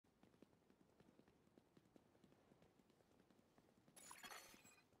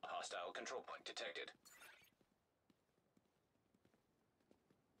Hostile control point detected.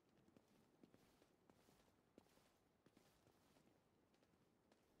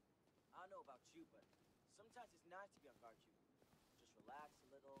 I don't know about you, but sometimes it's nice to be on guard too. Just relax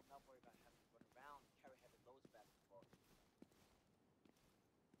a little, not worry about having to run around and carry heavy loads back and forth.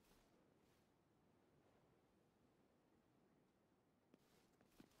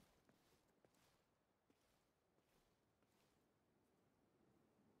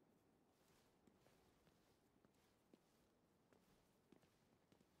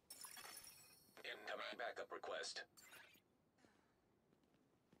 Incoming backup request.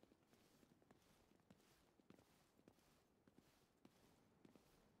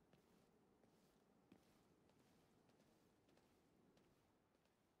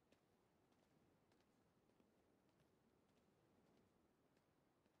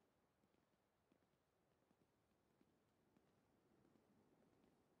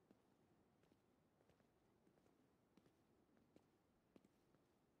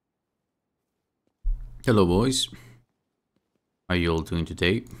 Hello boys, how are you all doing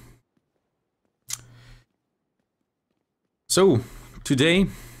today? So today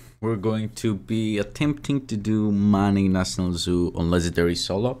we're going to be attempting to do Manning National Zoo on Legendary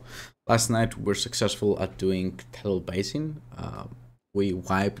Solo. Last night we were successful at doing Tidal Basin. We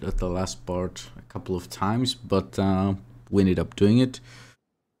wiped at the last part a couple of times, but we ended up doing it.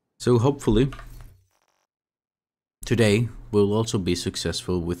 So hopefully today we'll also be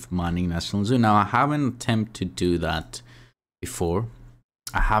successful with Manning National Zoo. Now I haven't attempted to do that before.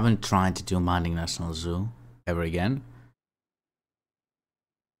 I haven't tried to do Manning National Zoo ever again.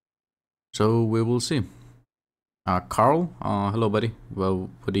 So we will see. Carl, hello buddy. Well,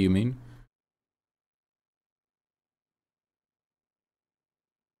 what do you mean?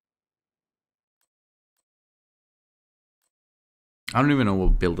 I don't even know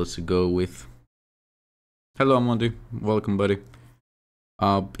what builders to go with. Hello Amondi, welcome buddy.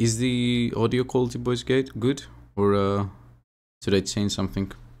 Is the audio quality boys good? Or should I change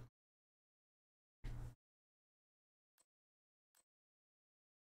something?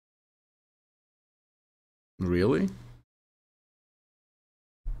 Really?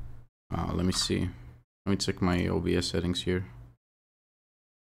 Let me see. Let me check my OBS settings here.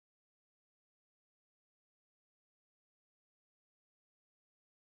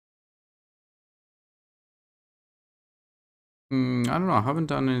 I don't know, I haven't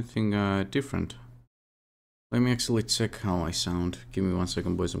done anything different. Let me actually check how I sound. Give me 1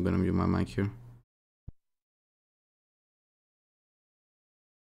 second boys, I'm gonna mute my mic here.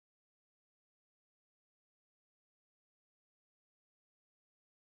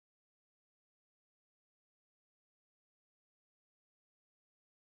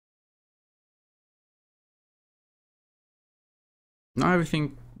 Now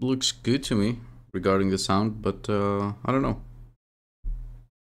everything looks good to me regarding the sound, but I don't know.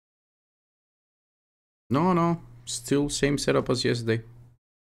 No, still same setup as yesterday.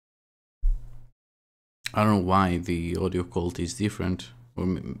 I don't know why the audio quality is different, or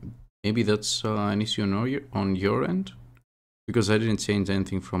maybe that's an issue on your end, because I didn't change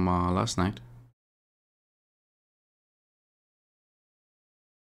anything from last night.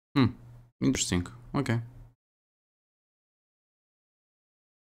 Interesting. Okay.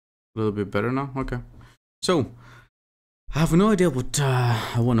 A little bit better now. Okay. So I have no idea what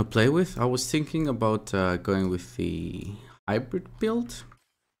I want to play with. I was thinking about going with the hybrid build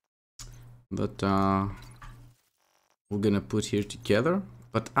that we're gonna put here together,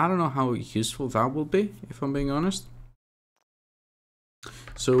 but I don't know how useful that will be, if I'm being honest.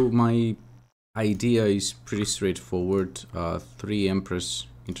 So my idea is pretty straightforward. 3 Empress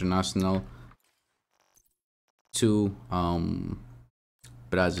International, 2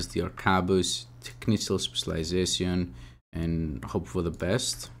 Brazos the Arcabus, technical specialization, and hope for the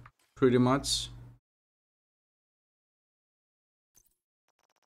best, pretty much.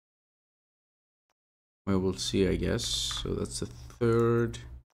 We will see, I guess. So that's the 3rd.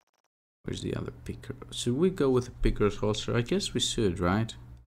 Where's the other picker? Should we go with the picker's holster? I guess we should, right?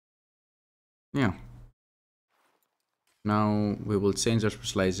 Yeah. Now we will change our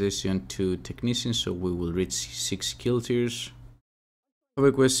specialization to technician, so we will reach 6 skill tiers. I have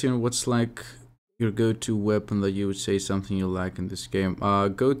a question. What's like your go-to weapon that you would say something you like in this game?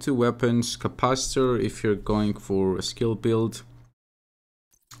 Go-to weapons, capacitor if you're going for a skill build,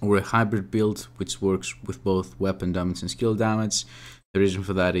 or a hybrid build which works with both weapon damage and skill damage. The reason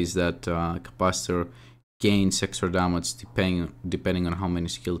for that is that capacitor gains extra damage depending on how many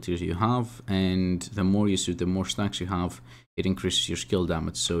skill tiers you have, and the more you shoot, the more stacks you have, it increases your skill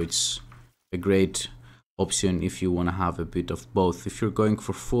damage. So it's a great option if you want to have a bit of both. If you're going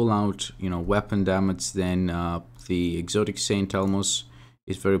for full out, you know, weapon damage, then the exotic Saint Elmo's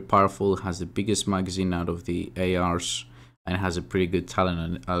is very powerful, has the biggest magazine out of the ARs, and has a pretty good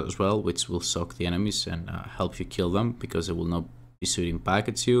talent as well, which will soak the enemies and help you kill them because it will not be shooting back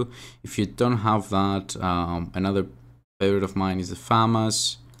at you. If you don't have that, another favorite of mine is the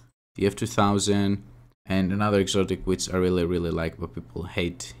FAMAS, the F2000, and another exotic which I really like but people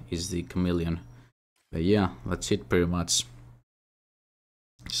hate is the Chameleon. But yeah, that's it pretty much.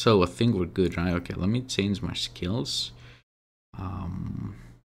 So I think we're good, right? Okay, let me change my skills.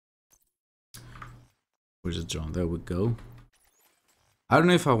 Where's the drone? There we go. I don't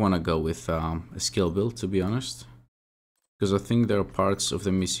know if I want to go with a skill build, to be honest, because I think there are parts of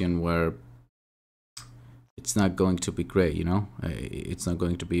the mission where it's not going to be great, you know? It's not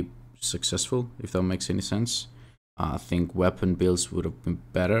going to be successful, if that makes any sense. I think weapon builds would have been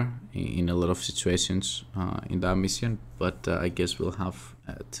better in a lot of situations in that mission, but I guess we'll have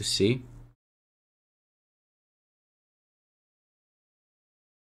to see.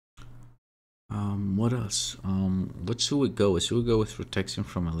 What else? What should we go with? Should we go with protection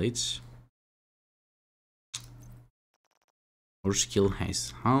from elites? Or skill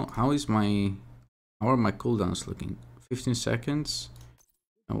haste? How are my cooldowns looking? 15 seconds?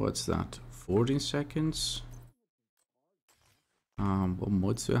 And what's that? 14 seconds? What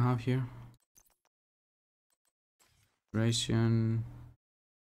modes do I have here? Duration.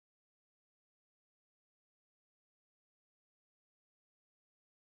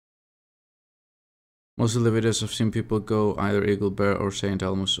 Most of the videos I've seen people go either Eagle Bear or Saint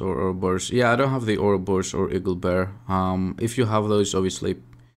Elmo's or Ouroboros. Yeah, I don't have the Ouroboros or Eagle Bear. If you have those, obviously,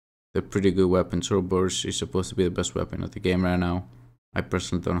 they're pretty good weapons. Ouroboros is supposed to be the best weapon of the game right now. I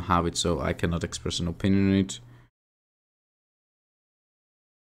personally don't have it, so I cannot express an opinion on it.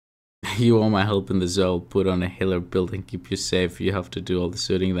 You want my help in the zone, put on a healer build and keep you safe. You have to do all the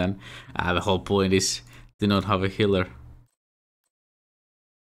shooting then. The whole point is do not have a healer.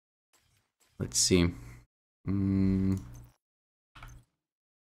 Let's see. Burn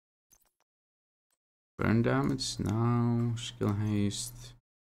damage now. Skill haste.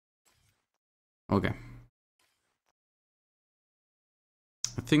 Okay.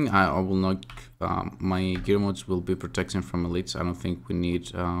 I think I will not. My gear modes will be protection from elites. I don't think we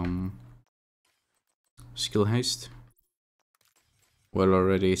need skill haste. We're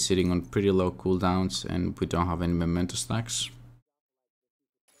already sitting on pretty low cooldowns and we don't have any memento stacks.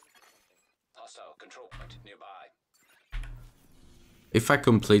 Hostile control point nearby. If I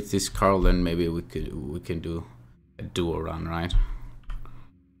complete this Carl, then maybe we can do a duo run, right?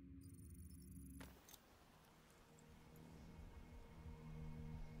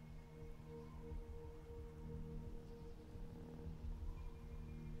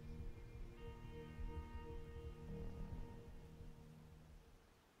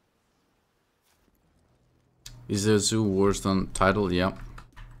 Is the zoo worse than Tidal? Yeah.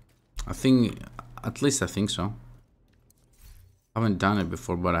 I think, at least I think so. I haven't done it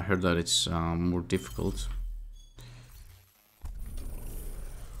before, but I heard that it's more difficult.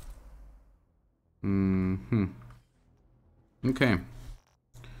 Okay.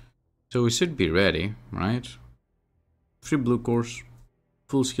 So we should be ready, right? 3 blue cores,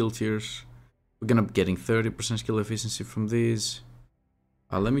 full skill tiers. We're gonna be getting 30% skill efficiency from these.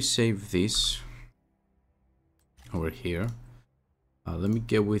 Let me save this over here. Let me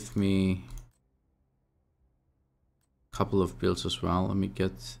get with me a couple of builds as well. Let me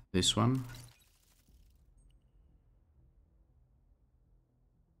get this one.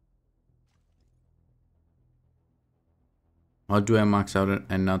 How do I max out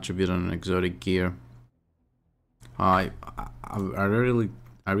an attribute on an exotic gear? I really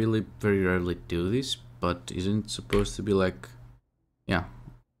very rarely do this, but isn't it supposed to be like, yeah.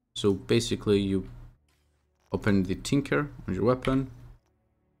 So basically you open the tinker on your weapon,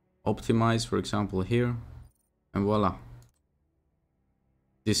 optimize, for example, here, and voila.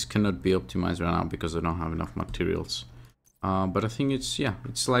 This cannot be optimized right now because I don't have enough materials. But I think it's, yeah,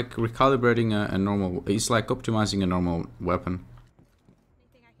 it's like recalibrating a normal, it's like optimizing a normal weapon.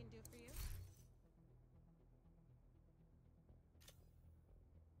 Anything I can do for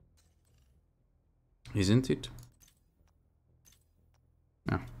you? Isn't it?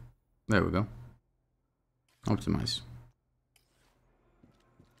 Yeah, there we go. Optimize.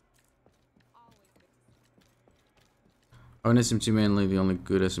 On SMG mainly, the only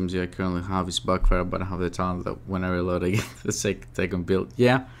good SMG I currently have is Backfire, but I have the talent that when I reload I get the second build.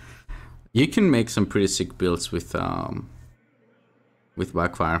 Yeah, you can make some pretty sick builds with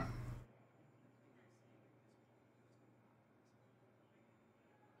Backfire.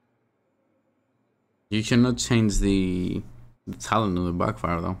 You cannot change the talent on the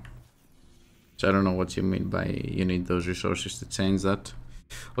backfire though. So I don't know what you mean by you need those resources to change that.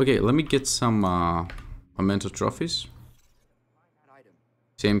 Okay, let me get some memento trophies.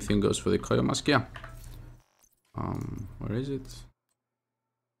 Same thing goes for the coil mask, yeah. Where is it?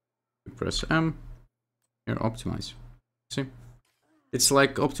 You press M. Here, optimize. See? It's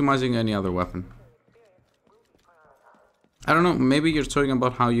like optimizing any other weapon. I don't know, maybe you're talking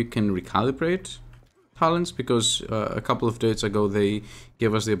about how you can recalibrate talents, because a couple of days ago they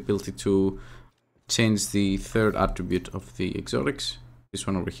gave us the ability to change the third attribute of the exotics, this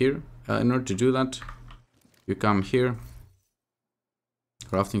one over here. In order to do that, you come here,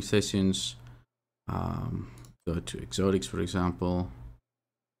 crafting sessions, go to exotics for example,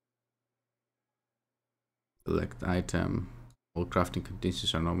 select item, all crafting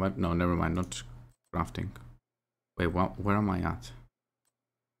conditions are not, no, never mind, not crafting. Wait, where am I at?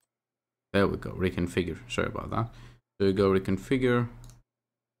 There we go, reconfigure, sorry about that. So you go reconfigure,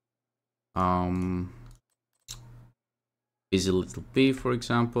 busy little b for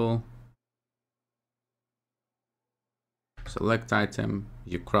example, select item,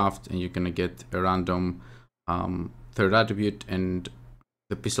 you craft, and you're gonna get a random third attribute, and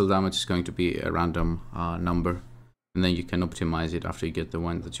the pistol damage is going to be a random number, and then you can optimize it after you get the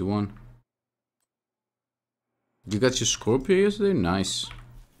one that you want. You got your Scorpio yesterday? Nice.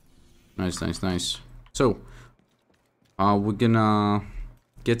 Nice. So we're gonna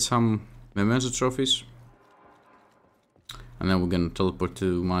get some memento trophies, and then we're gonna teleport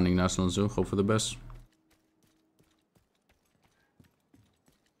to Mining National Zoo, hope for the best.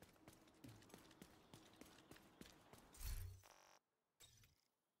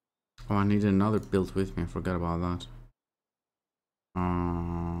 Oh, I need another build with me, I forgot about that.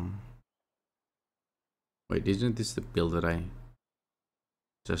 Wait, isn't this the build that I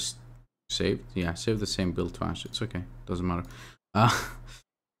just saved? Yeah, save the same build twice, it's okay, doesn't matter.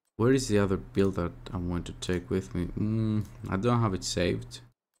 Where is the other build that I'm going to take with me? I don't have it saved.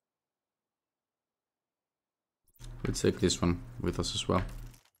 Let's take this one with us as well.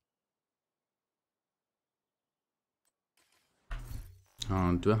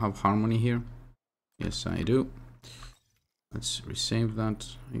 Do I have harmony here? Yes, I do. Let's resave that,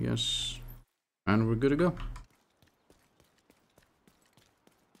 I guess. And we're good to go.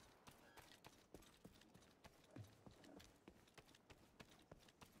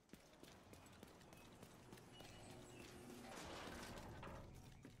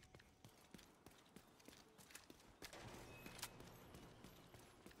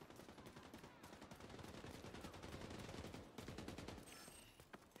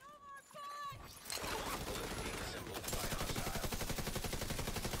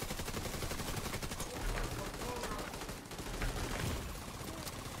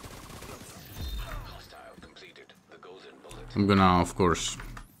 I'm gonna, of course,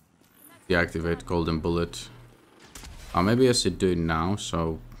 deactivate Golden Bullet. Maybe I should do it now,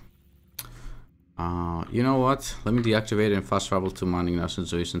 so... you know what? Let me deactivate and fast travel to Mining National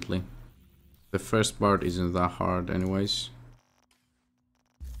Zoo instantly. The first part isn't that hard anyways.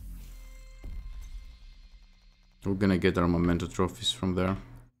 We're gonna get our memento trophies from there.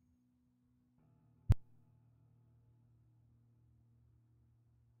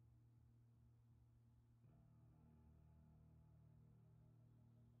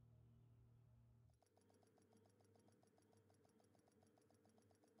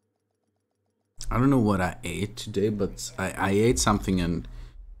 I don't know what I ate today, but I ate something and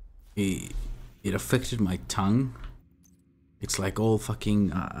it affected my tongue. It's like all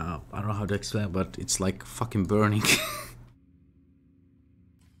fucking, I don't know how to explain, but it's like fucking burning.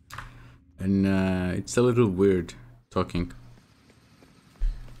 And it's a little weird talking.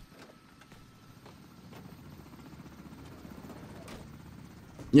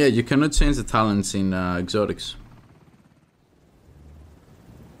 Yeah, you cannot change the talents in exotics.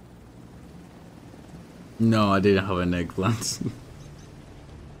 No, I didn't have an eggplant.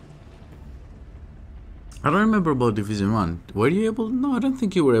 I don't remember about Division 1. Were you able? No, I don't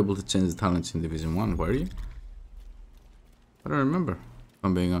think you were able to change the talents in Division 1, were you? I don't remember, if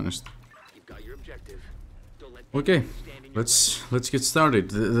I'm being honest. You've got your objective. Don't let Okay, let's get started.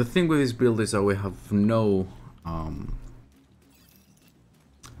 The thing with this build is that we have no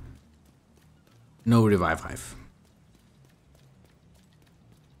revive hive.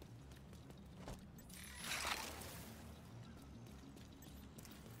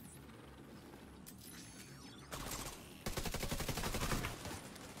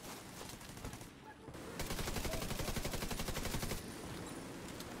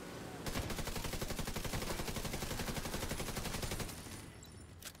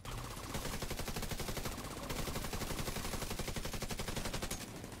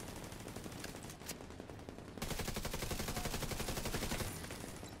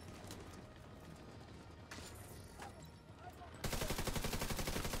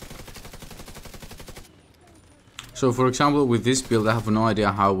 So for example, with this build, I have no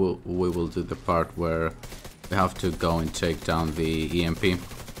idea how we will do the part where we have to go and take down the EMP.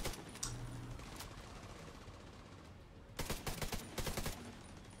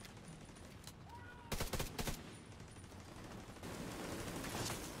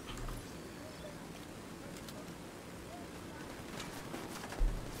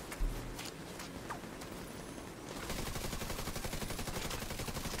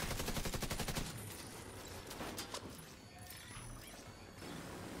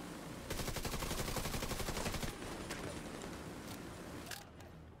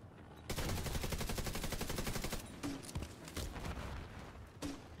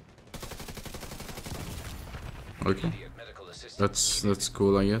 Okay, that's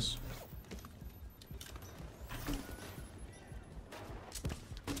cool, I guess.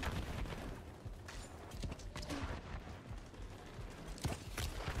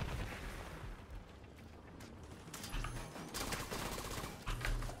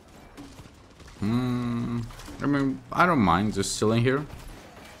 I mean, I don't mind just chilling here.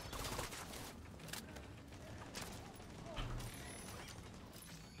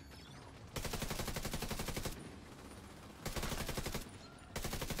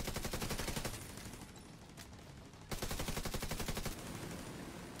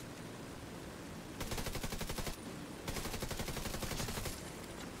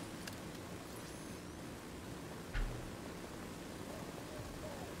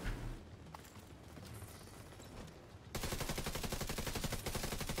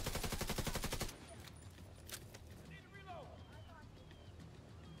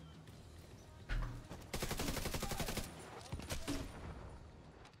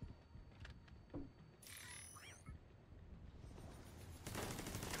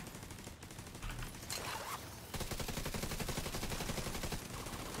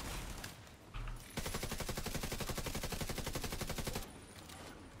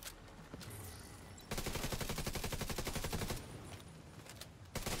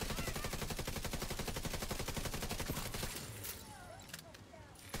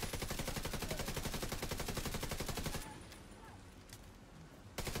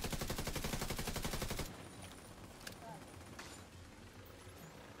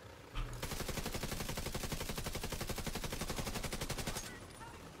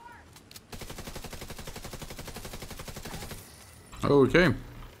 Okay,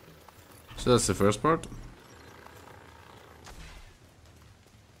 so that's the first part.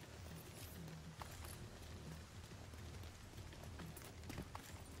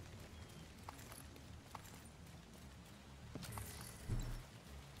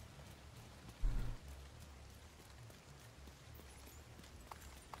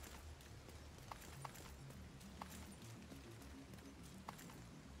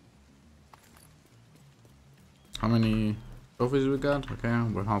 How many trophies we got? Okay,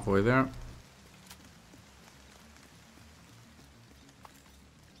 we're halfway there.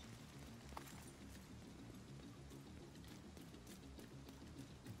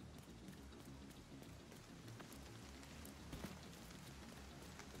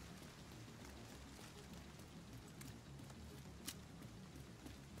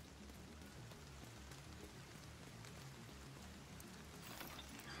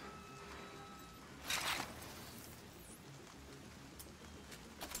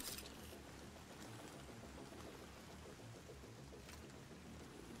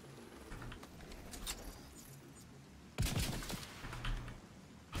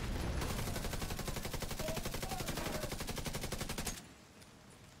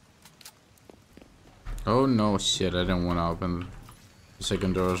 Oh no, shit, I didn't want to open the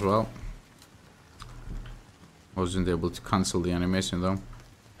second door as well. I wasn't able to cancel the animation though.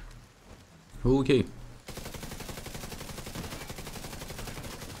 Okay.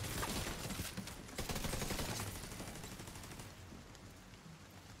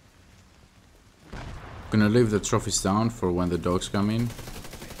 Gonna leave the trophies down for when the dogs come in.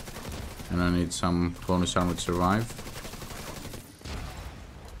 And I need some bonus armor to survive.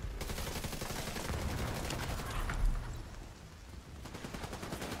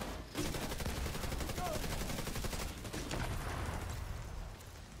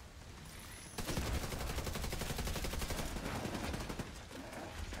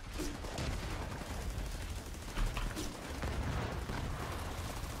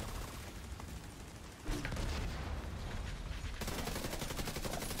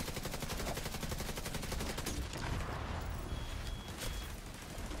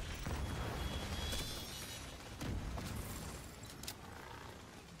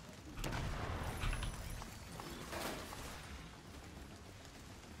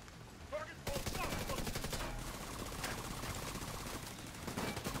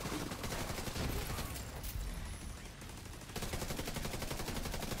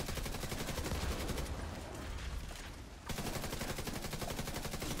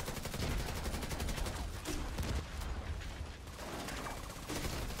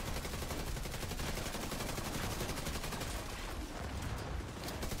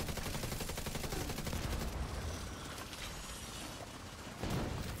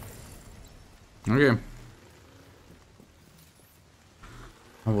 Okay.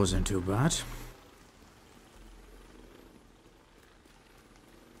 That wasn't too bad.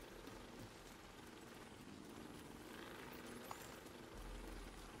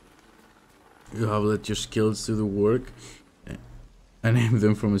 You have let your skills do the work and aim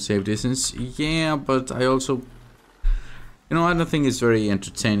them from a safe distance. Yeah, but I also... You know, I don't think it's very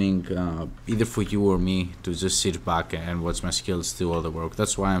entertaining either for you or me to just sit back and watch my skills do all the work.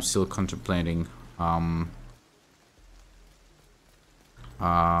 That's why I'm still contemplating what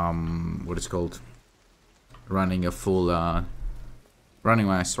it's called, running a full running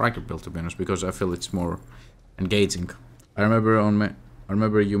my striker build, to be honest, because I feel it's more engaging. I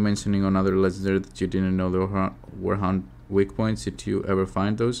remember you mentioning on other legendary that you didn't know there were weak points. Did you ever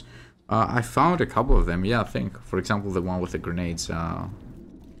find those? I found a couple of them, yeah, I think. For example, the one with the grenades,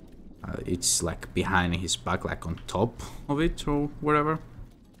 it's like behind his back, like on top of it or whatever.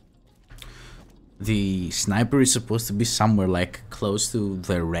 The sniper is supposed to be somewhere like close to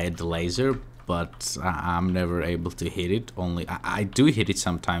the red laser, but I'm never able to hit it. Only I do hit it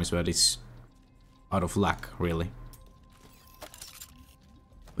sometimes, but it's out of luck, really.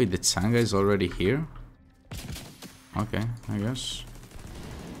 Wait, the Tsanga is already here? Okay, I guess.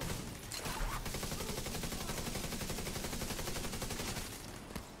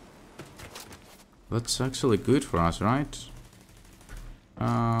 That's actually good for us, right?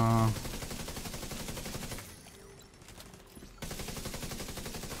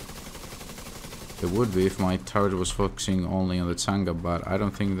 It would be if my turret was focusing only on the Tsanga, but I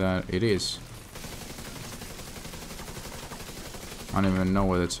don't think that it is. I don't even know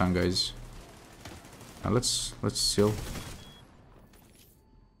where the Tsanga is. Let's chill.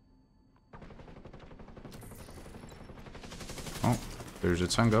 Oh, there's a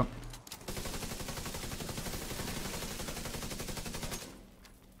Tsanga.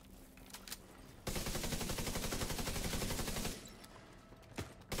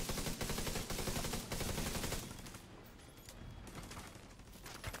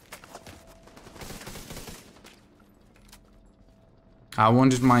 I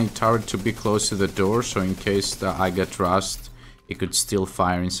wanted my turret to be close to the door, so in case that I get rust, it could still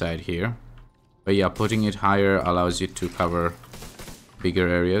fire inside here. But yeah, putting it higher allows you to cover bigger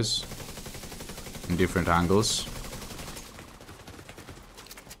areas in different angles.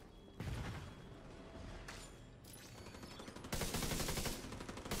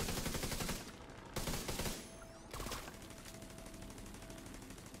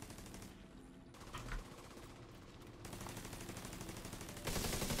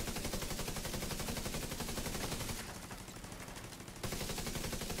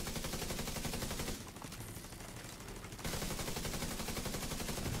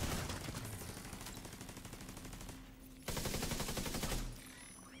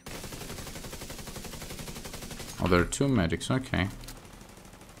 Oh, there are two medics, okay.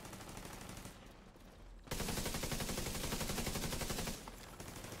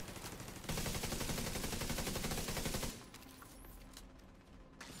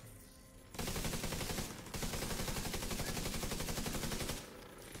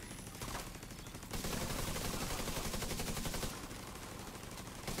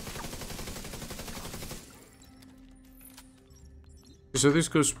 So this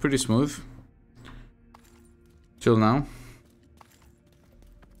goes pretty smooth. Till now.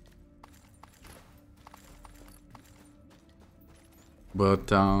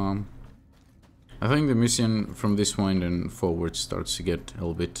 But I think the mission from this point and forward starts to get a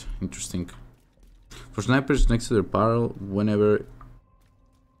little bit interesting. For snipers next to their barrel, whenever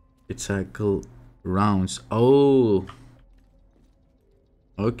it cycle rounds. Oh,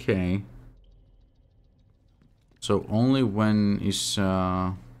 okay. So only when is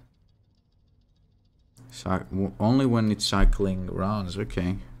only when it's cycling rounds,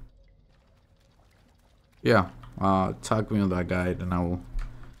 okay. Yeah, tag me on that guide and I will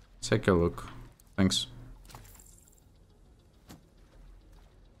take a look. Thanks.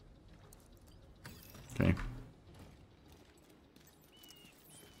 Okay.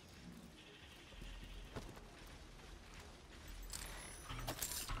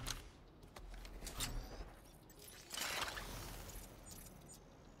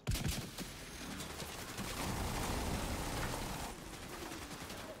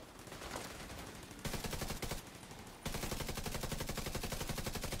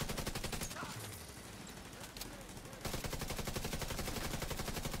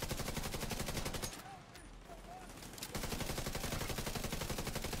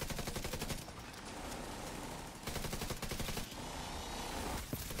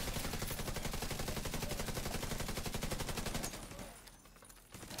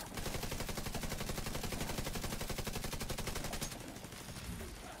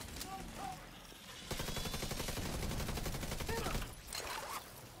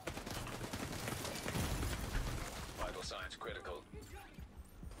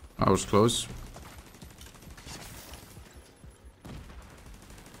 I was close.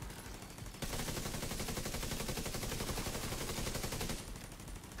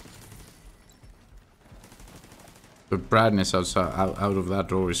 The brightness outside, out of that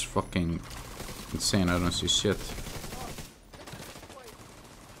door is fucking insane. I don't see shit.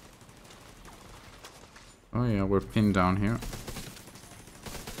 Oh yeah, we're pinned down here.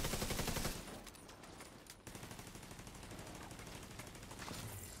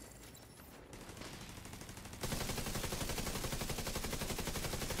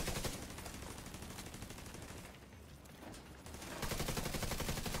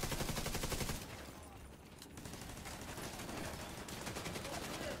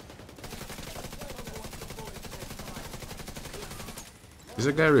 Is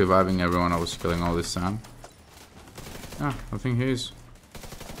the guy reviving everyone I was killing all this time? Ah, I think he is.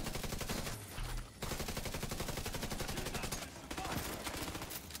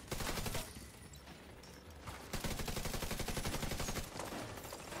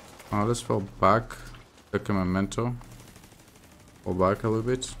 Let's fall back. Take a memento. Fall back a little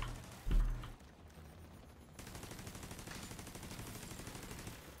bit.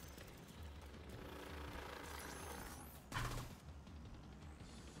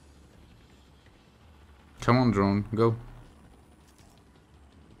 Come on, drone, go.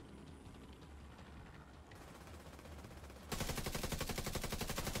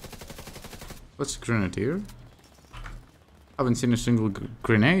 What's a grenadier? I haven't seen a single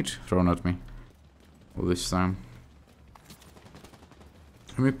grenade thrown at me all this time.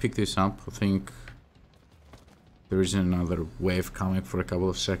 Let me pick this up. I think there is another wave coming for a couple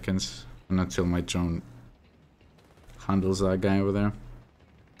of seconds, and until my drone handles that guy over there.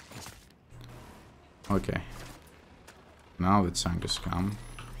 Okay. Now the tank has come.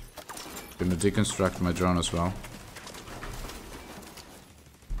 Gonna deconstruct my drone as well.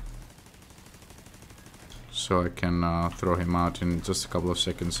 So I can throw him out in just a couple of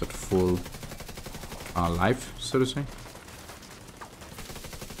seconds at full life, so to say.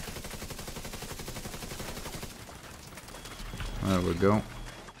 There we go.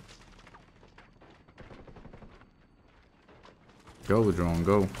 Go, drone,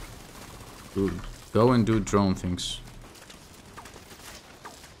 go. Good. Go and do drone things.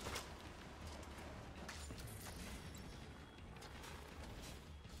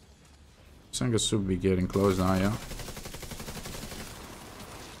 I think I should be getting close now, yeah.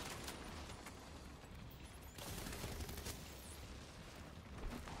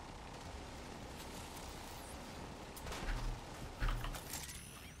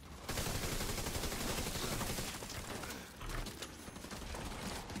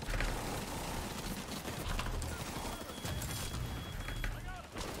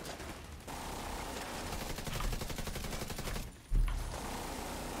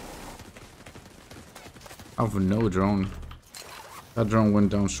 I have no drone. That drone went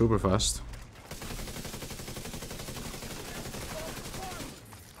down super fast.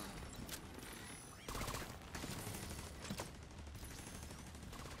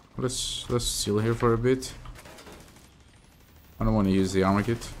 Let's chill here for a bit. I don't want to use the armor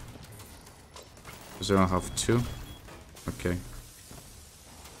kit because I don't have two. Okay.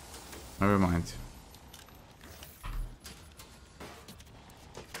 Never mind.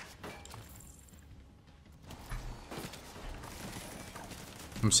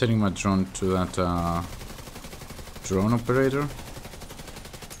 I'm setting my drone to that drone operator.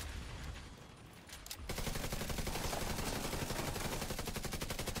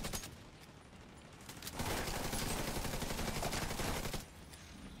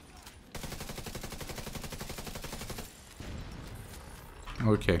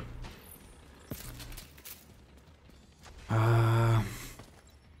 Okay.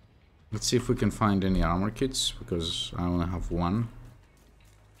 Let's see if we can find any armor kits, because I only have one.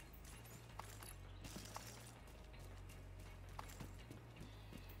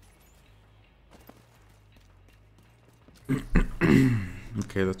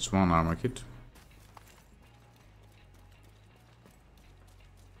 Okay, that's one armor kit.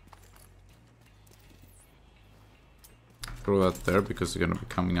 Throw that there because they're gonna be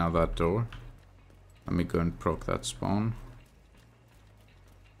coming out that door. Let me go and proc that spawn.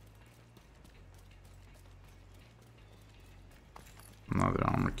 Another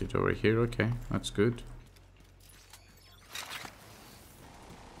armor kit over here, okay, that's good.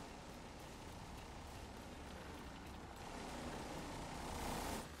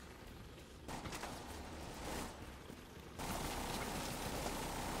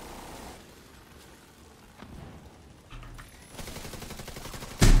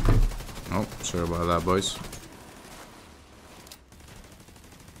 Oh, sorry about that, boys.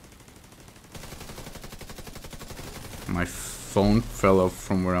 My phone fell off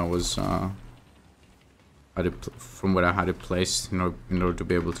from where I was from where I had it placed in order to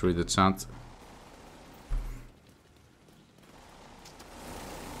be able to read the chat.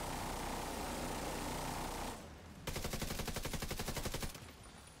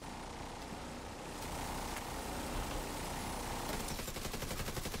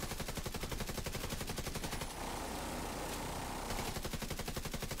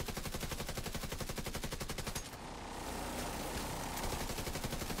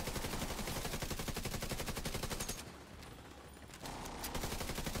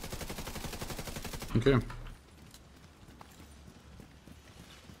 Okay.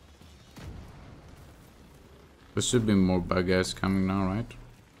 There should be more bad guys coming now, right?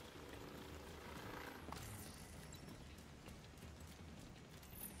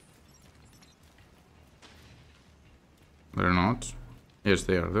 They're not. Yes,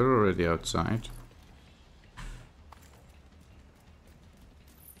 they are. They're already outside.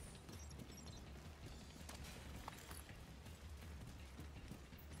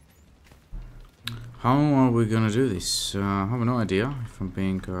 How are we gonna do this? I have no idea, if I'm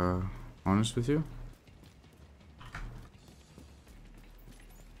being honest with you.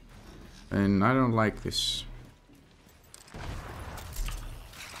 And I don't like this.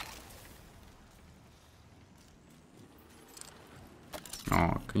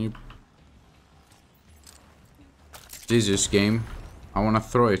 Oh, can you... Jesus, game. I wanna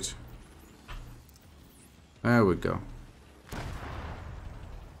throw it. There we go.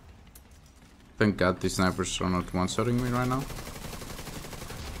 Thank God these snipers are not one-shotting me right now.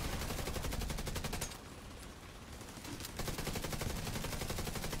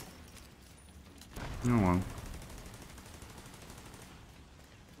 Oh well.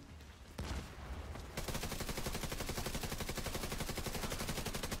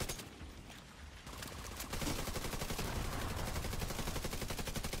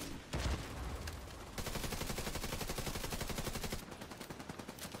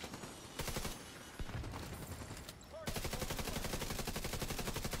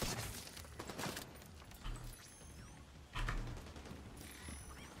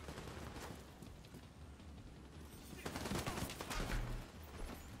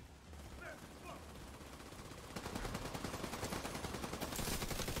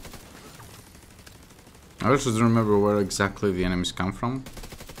 I also don't remember where exactly the enemies come from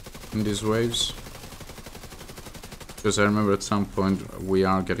in these waves. Because I remember at some point we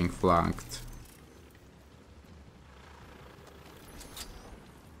are getting flanked.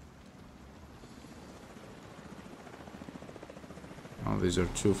 Oh, these are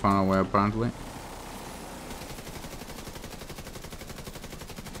too far away apparently.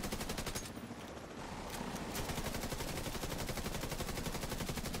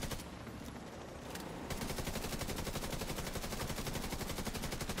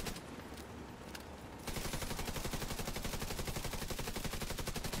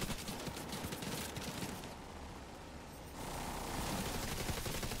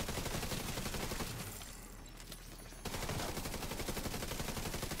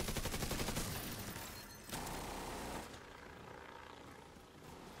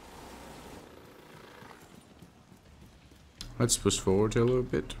 Let's push forward a little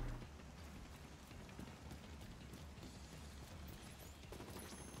bit.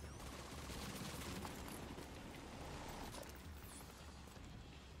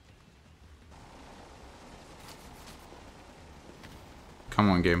 Come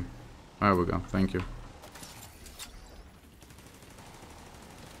on, game. There we go. Thank you.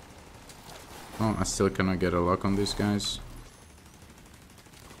 Oh, I still cannot get a lock on these guys.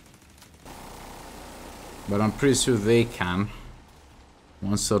 But I'm pretty sure they can.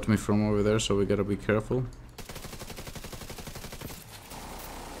 One shot me from over there, so we gotta be careful.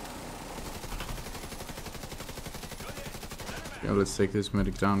 Yeah, let's take this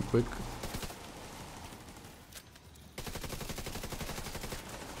medic down quick.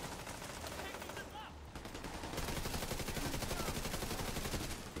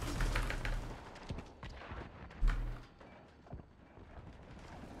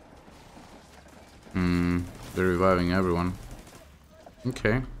 They're reviving everyone.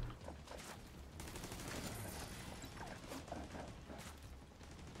 Okay.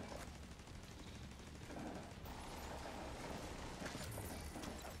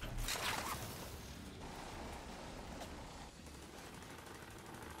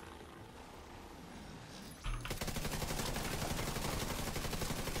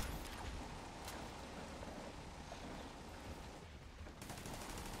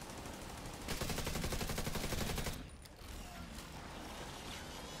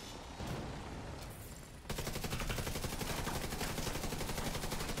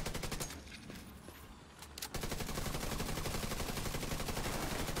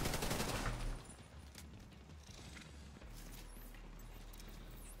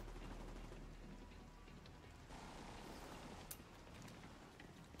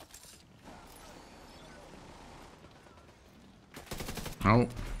 Oh,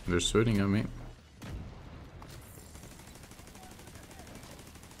 they're shooting at me.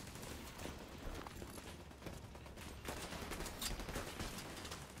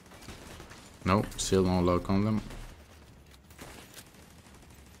 Nope, still no lock on them.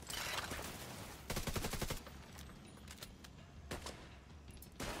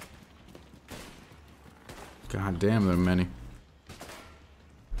 God damn, there are many.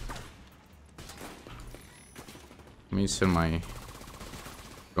 Let me send my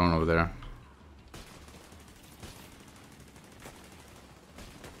drone over there.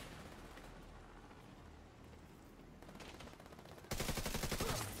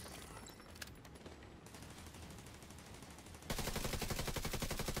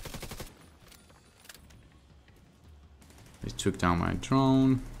 They took down my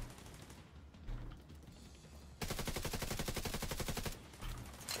drone.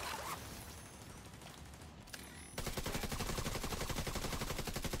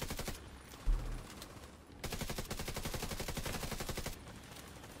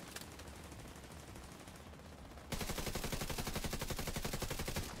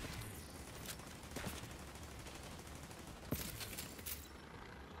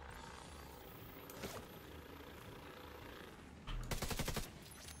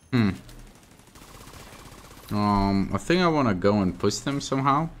 I think I want to go and push them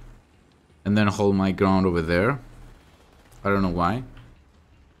somehow. And then hold my ground over there. I don't know why.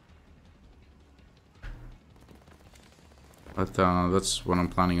 But that's what I'm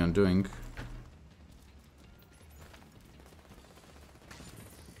planning on doing.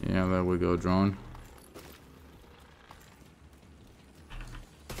 Yeah, there we go, drone.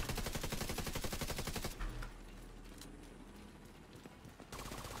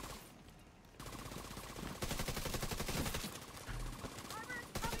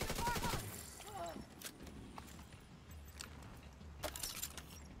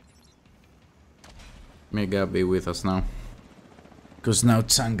 Mega be with us now. Because now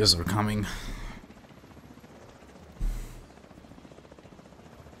Tsangas are coming.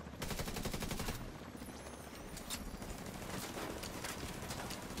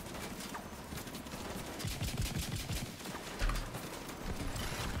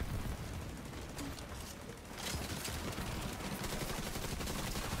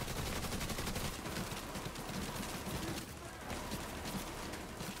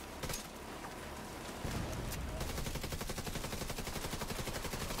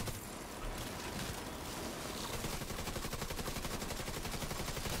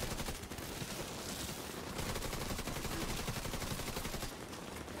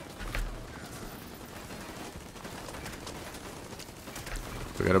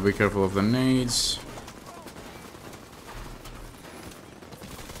 We gotta be careful of the nades.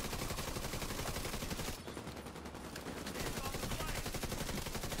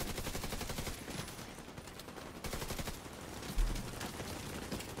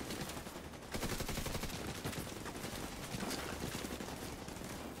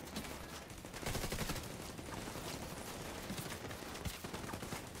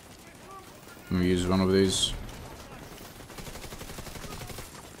 Let me use one of these.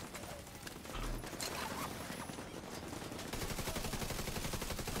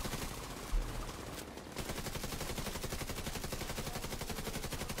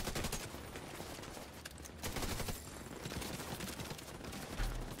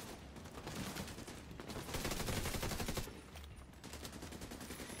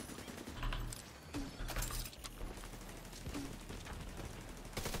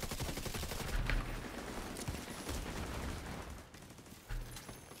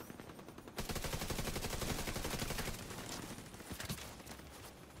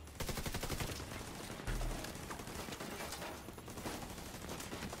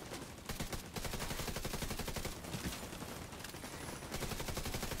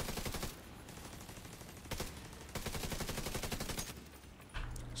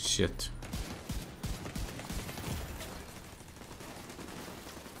 Shit.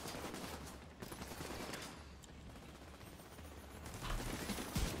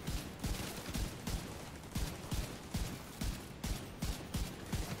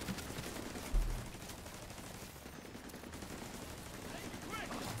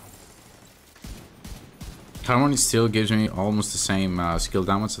 Harmony still gives me almost the same skill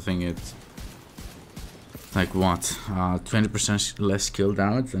damage. I think it's like what, 20% less skill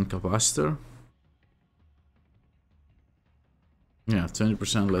damage than capacitor. Yeah,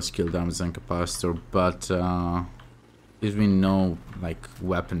 20% less skill damage than capacitor, but gives me no like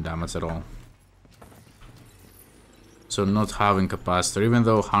weapon damage at all. So not having capacitor, even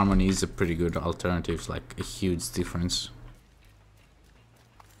though Harmony is a pretty good alternative, like a huge difference.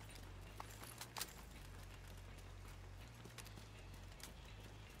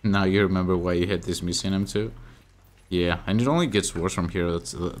 Now you remember why you had this missing M2? Yeah, and it only gets worse from here,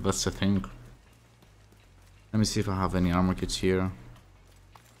 that's the thing. Let me see if I have any armor kits here.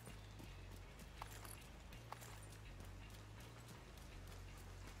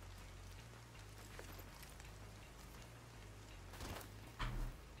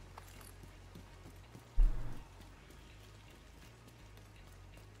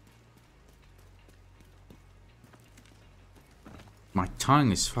 My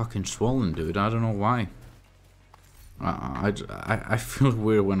tongue is fucking swollen, dude. I don't know why. I feel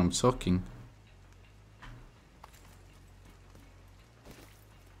weird when I'm talking.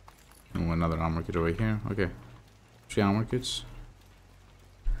 Oh, another armor kit over here. Okay. 3 armor kits.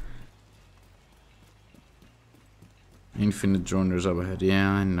 Infinite droners up ahead. Yeah,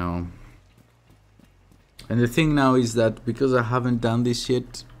 I know. And the thing now is that because I haven't done this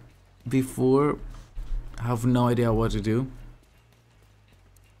yet before, I have no idea what to do.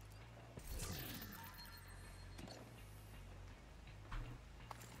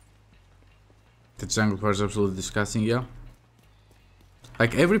 The jungle part is absolutely disgusting, yeah.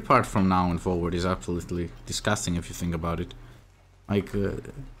 Like, every part from now and forward is absolutely disgusting if you think about it. Like,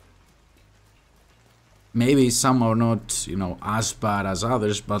 maybe some are not, you know, as bad as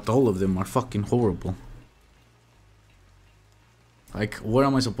others, but all of them are fucking horrible. Like, where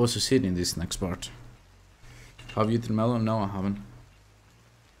am I supposed to sit in this next part? Have you eaten melon? No, I haven't.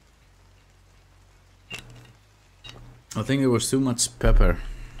 I think there was too much pepper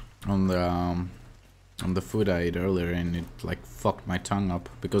on the food I ate earlier, and it like fucked my tongue up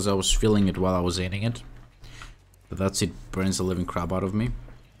because I was feeling it while I was eating it. But that's it, burns the living crap out of me.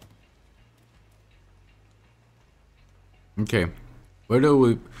 Okay, where do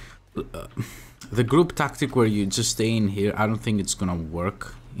we... the group tactic where you just stay in here, I don't think it's gonna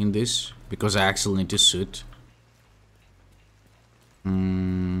work in this because I actually need to suit.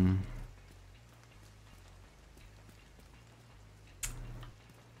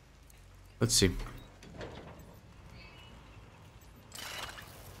 Let's see.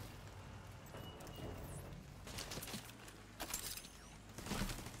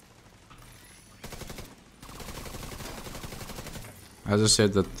 As I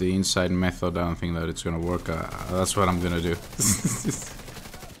said, that the inside method, I don't think that it's gonna work. That's what I'm gonna do.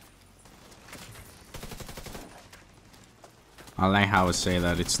 I like how I say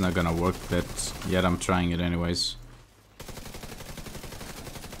that it's not gonna work, but yet I'm trying it anyways.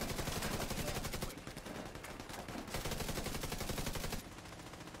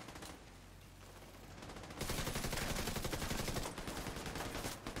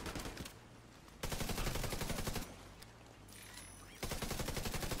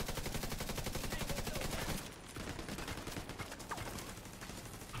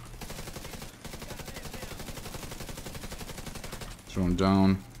 Thrown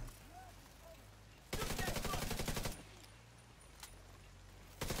down.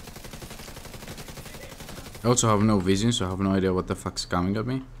 I also have no vision, so I have no idea what the fuck's coming at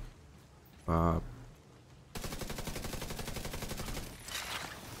me.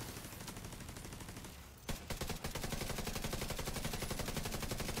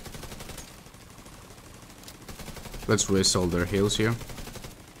 Let's raise all their heals here.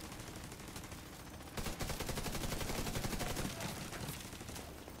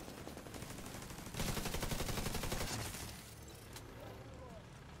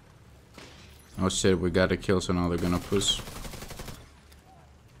 Oh shit, we got a kill, so now they're gonna push.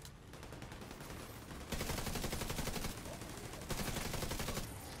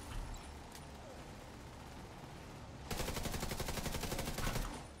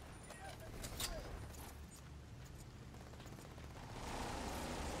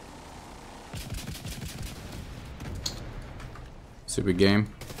 Super game.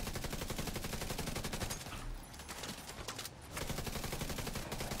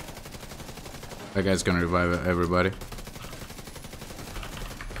 That guy's gonna revive everybody.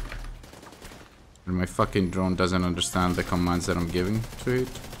 And my fucking drone doesn't understand the commands that I'm giving to it.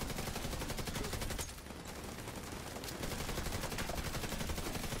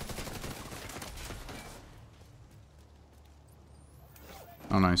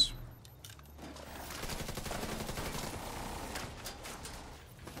 Oh, nice.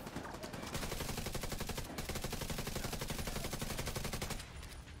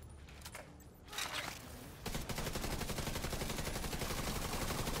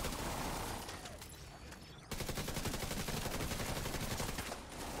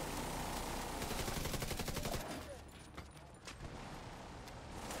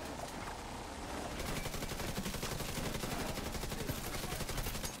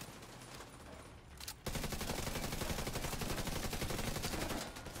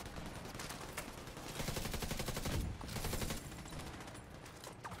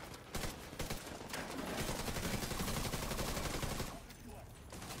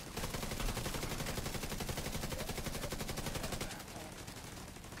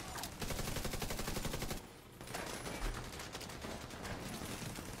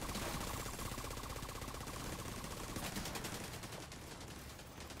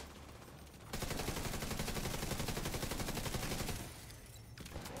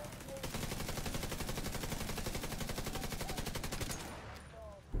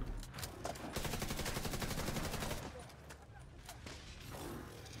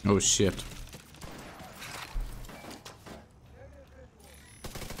 Oh shit.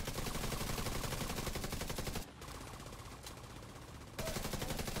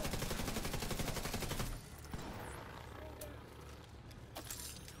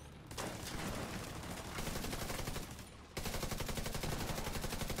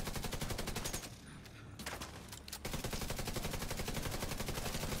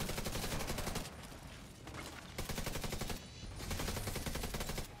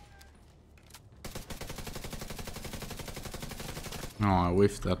 No, I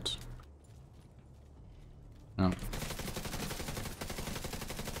whiffed that. No.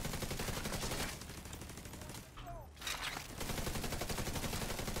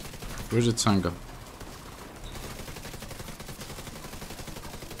 Where's the Tsanga?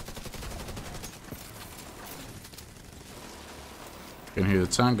 Can hear the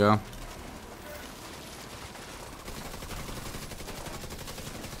Tsanga.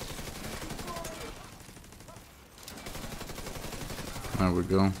 There we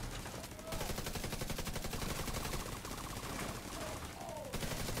go.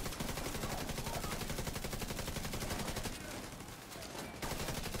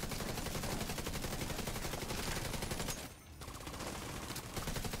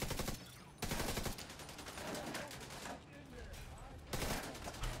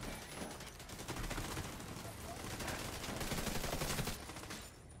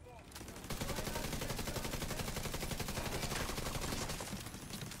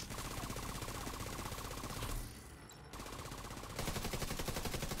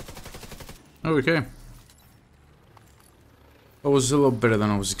 Okay. That was a lot better than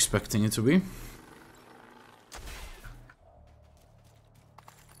I was expecting it to be.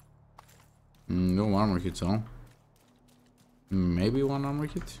 No armor kit though. Maybe one armor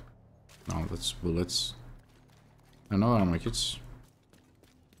kit? No, that's bullets. And no armor kits.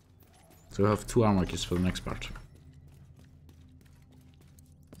 So we have 2 armor kits for the next part.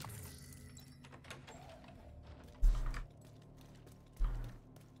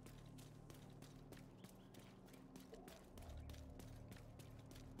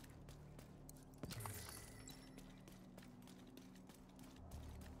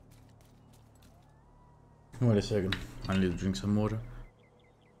 Wait a second, I need to drink some water.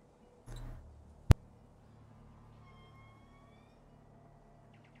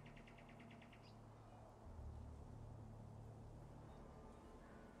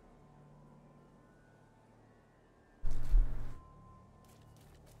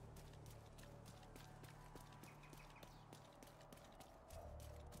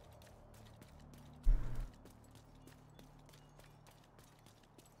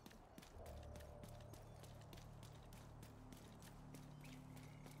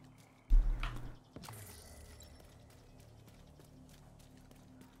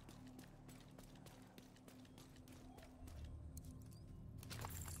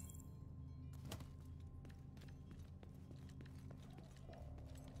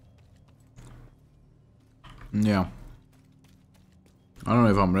 Yeah. I don't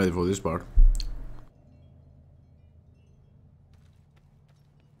know if I'm ready for this part.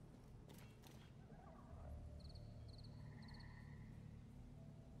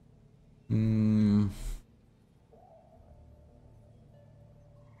 I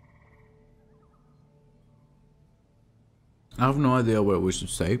have no idea where we should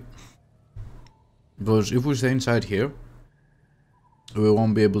stay. Because if we stay inside here, we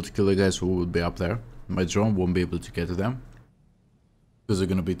won't be able to kill the guys who would be up there. My drone won't be able to get to them, because they're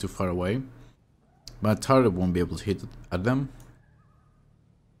gonna be too far away. My turret won't be able to hit at them.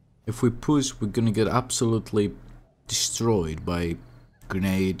 If we push, we're gonna get absolutely destroyed by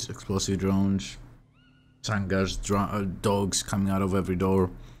grenades, explosive drones, Tsangas, dogs coming out of every door.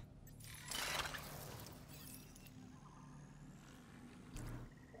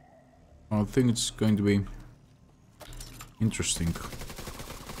 I think it's going to be interesting.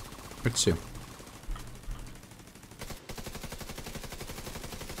 Let's see.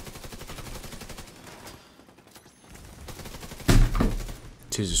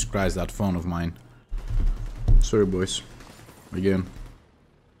 Jesus Christ, that phone of mine. Sorry, boys. Again.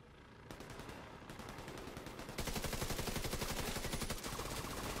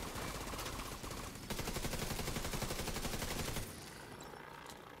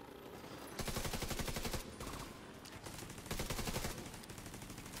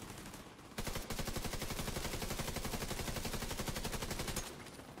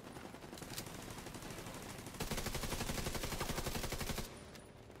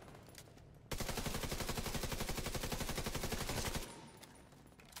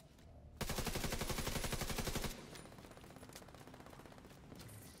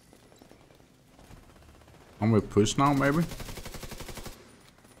 Can we push now, maybe?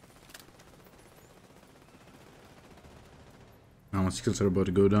 Now my skills are about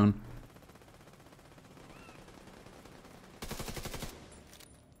to go down.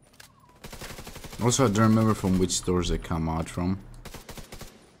 Also, I don't remember from which doors they come out from.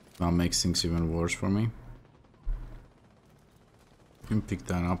 That makes things even worse for me. Let me pick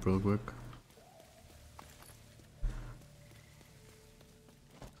that up real quick.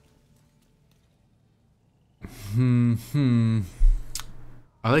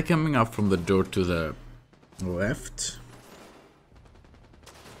 Are they coming up from the door to the left?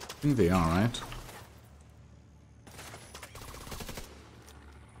 I think they are, right?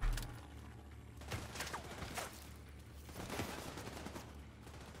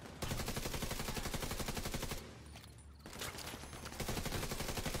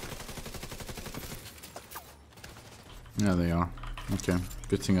 Yeah, they are. Okay,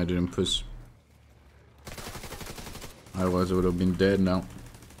 good thing I didn't push. Otherwise I would have been dead now.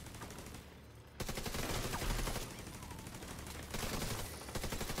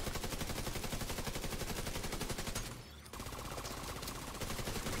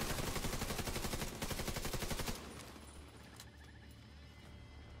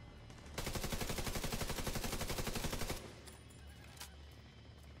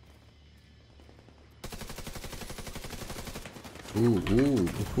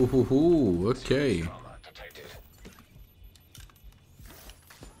 Ooh, okay.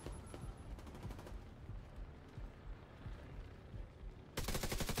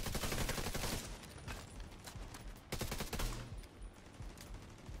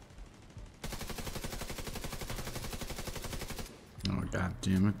 Oh, god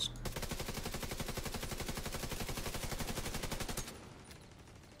damn it.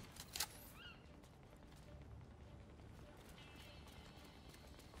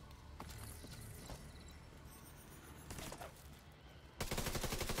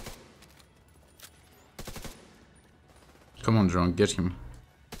 Come on, drone, get him.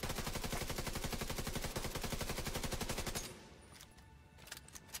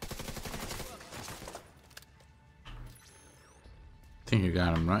 I think you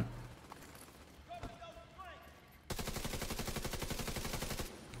got him, right?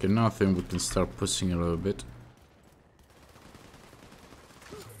 Okay, now I think we can start pushing a little bit.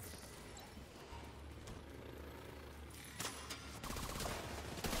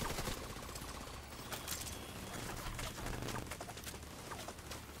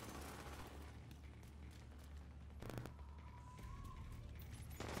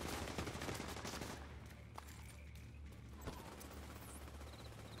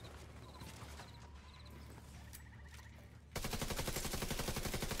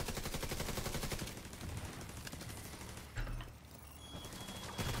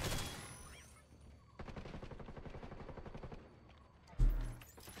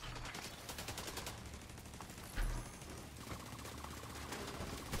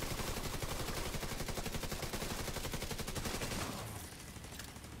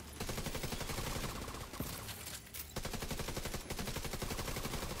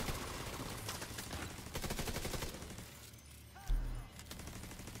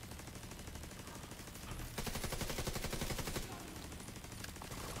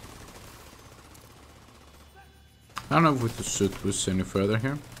 I don't know if we should push any further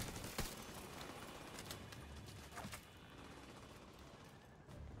here.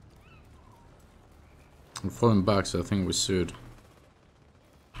 I'm falling back, so I think we should.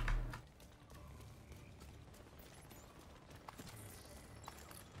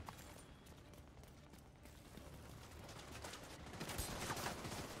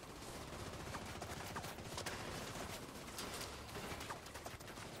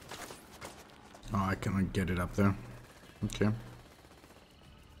 Oh, I cannot get it up there. Okay.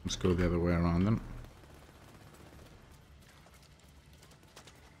 Let's go the other way around then.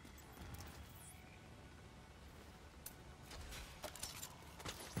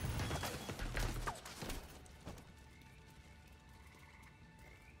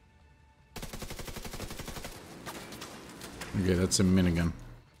 Okay, that's a minigun.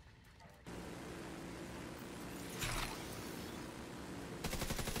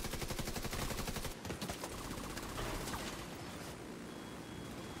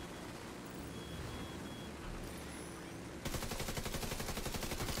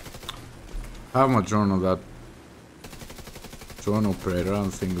 I have my drone on that drone operator. I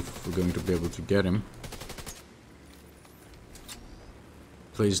don't think if we're going to be able to get him.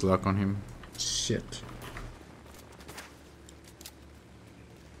 Please lock on him. Shit.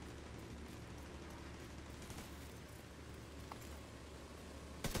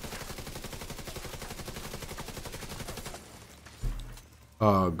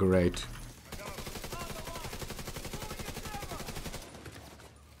 Oh, great.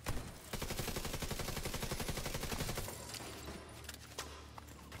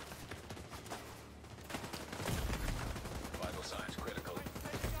 Vital signs critical.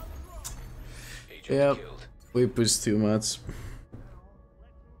 Agent Yep, killed. we pushed too much.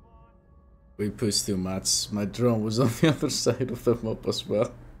 We pushed too much. My drone was on the other side of the map as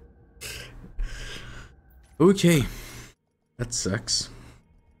well. Okay, that sucks.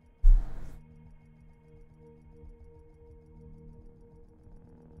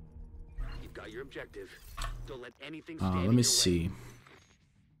 You've got your objective. Don't let anything stand in Let me your see. way.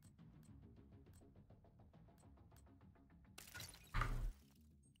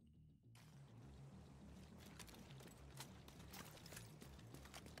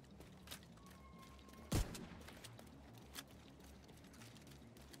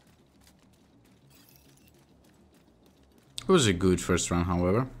 It was a good first run,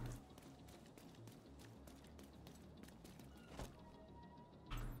 however.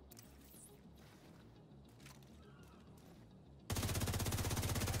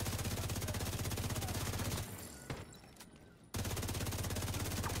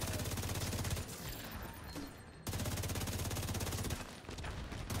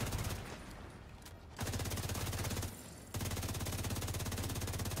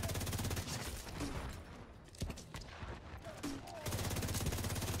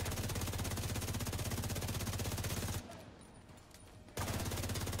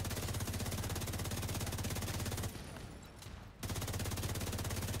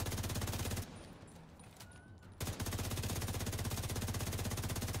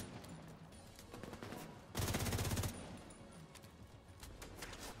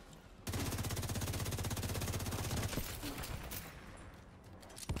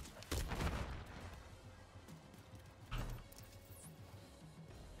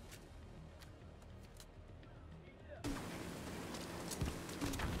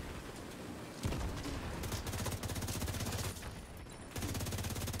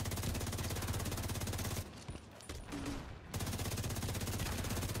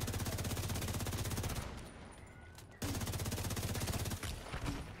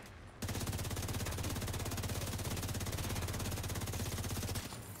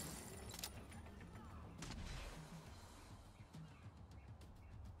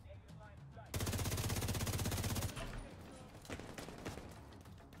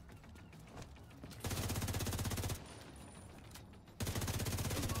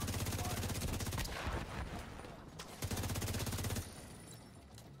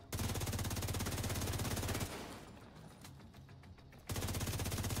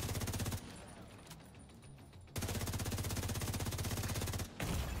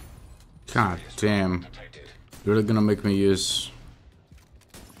 God damn. You're really gonna make me use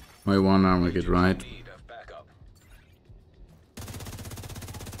my one armor kit, right? Need of backup.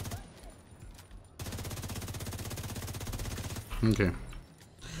 Okay.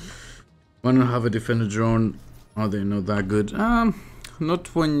 Wanna have a defender drone? Are they not that good?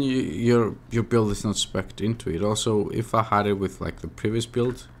 Not when your build is not spec'd into it. Also, if I had it with like the previous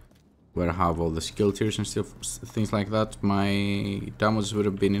build, where I have all the skill tiers and stuff, things like that, my damage would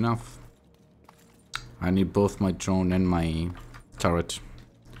have been enough. I need both my drone and my turret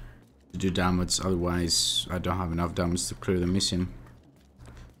to do damage, otherwise I don't have enough damage to clear the mission.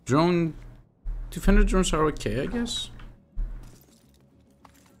 Defender drones are okay, I guess.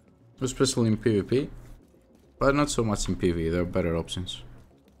 Especially in PvP. But not so much in PvE, there are better options.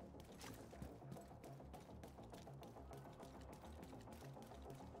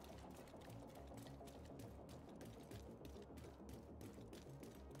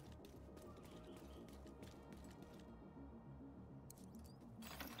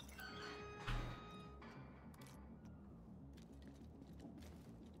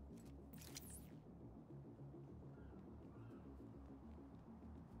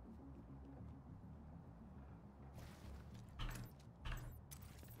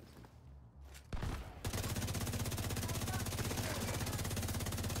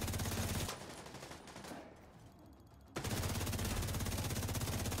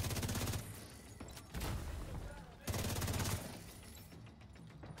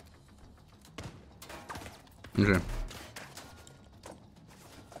 Okay.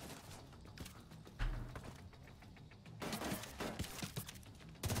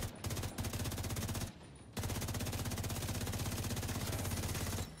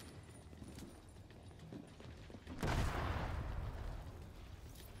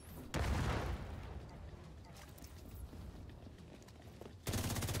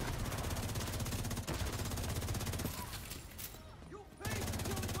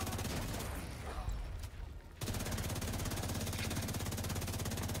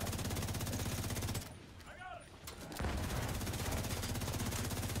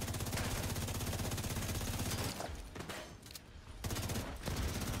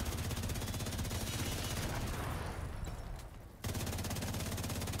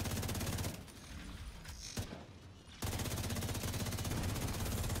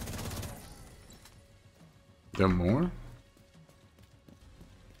 There are more?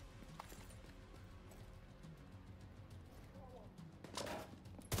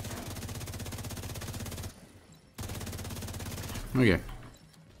 Okay.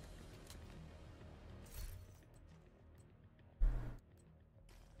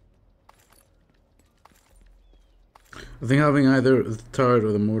 I think having either the turret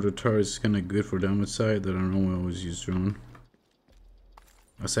or the mortar turret is kind of good for damage side. That I normally always use drone.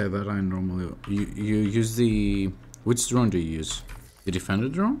 I say that I normally you use the which drone do you use? The defender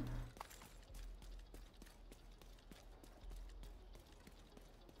drone?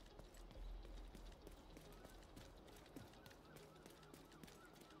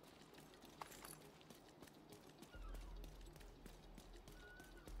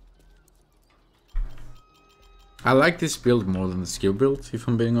 I like this build more than the skill build, if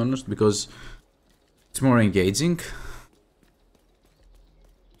I'm being honest, because it's more engaging.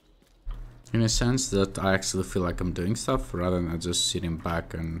 In a sense that I actually feel like I'm doing stuff rather than just sitting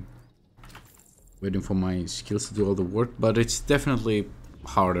back and waiting for my skills to do all the work, but it's definitely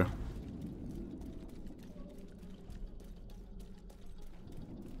harder.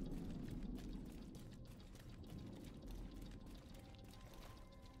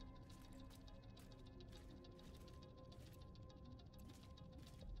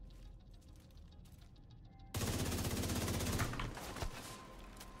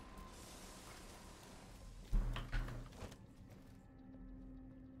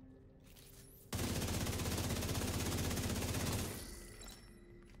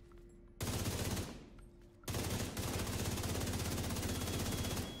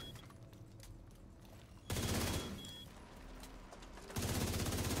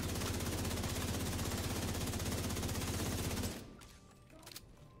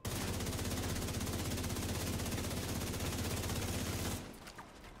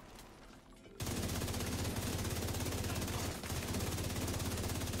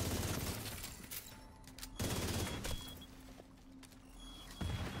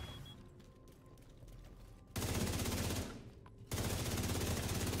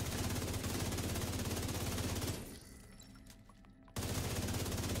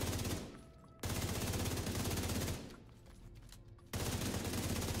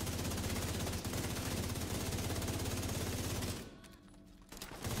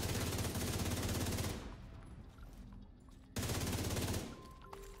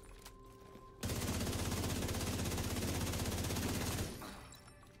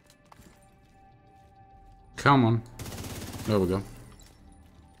 Come on. There we go.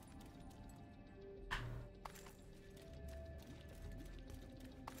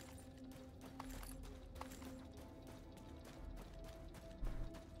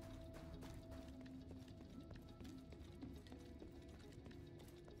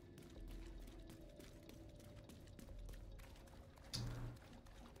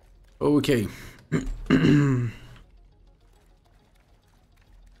 Okay.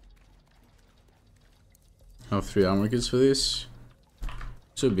 I have 3 armor kits for this.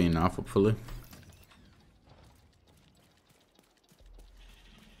 Should be enough, hopefully.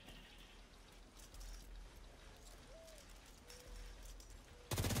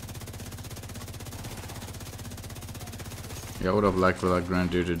 Yeah, I would have liked for that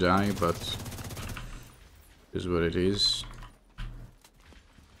Grenadier to die, but it is what it is.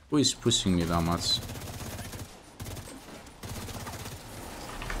 Who is pushing me that much?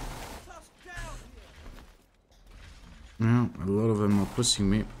 Yeah, a lot of them are pushing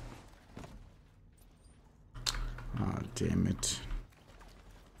me. Ah, damn it.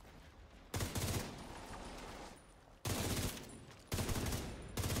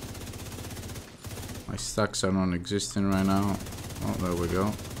 My stacks are non-existent right now. Oh, there we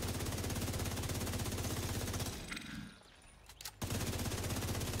go.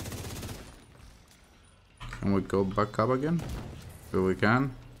 Can we go back up again? If we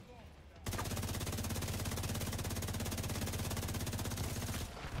can.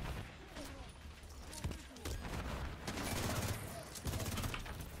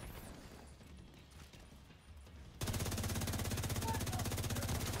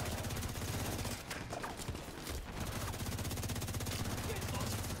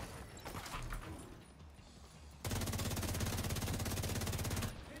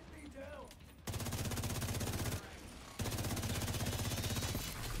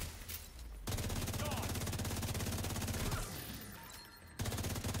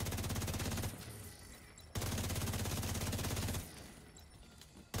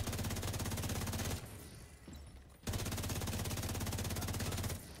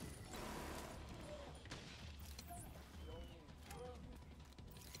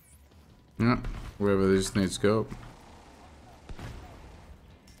 Yeah, Wherever this needs to go.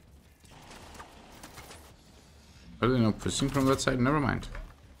 Are they not pushing from that side? Never mind.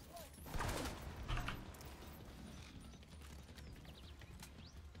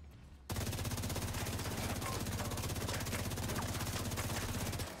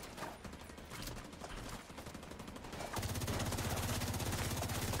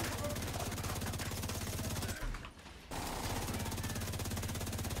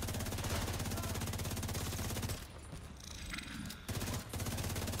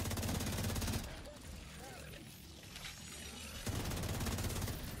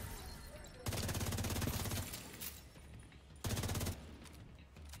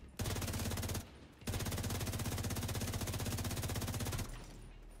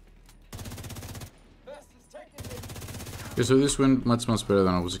 Okay, so this went much better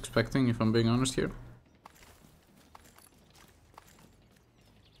than I was expecting, if I'm being honest here.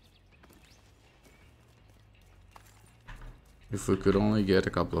 If we could only get a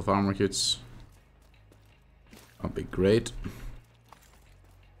couple of armor hits, that'd be great.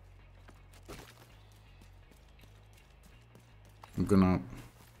 I'm gonna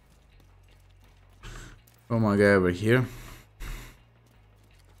throw my guy over here.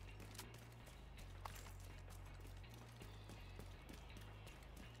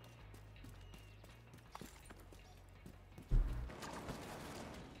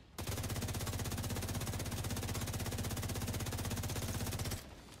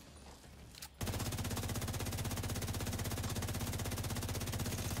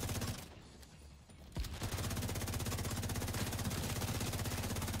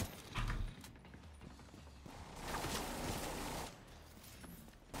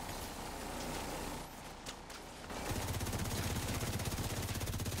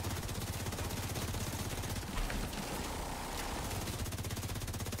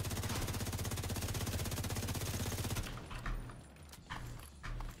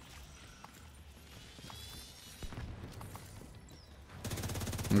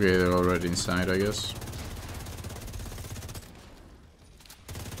 Okay, they're already inside, I guess.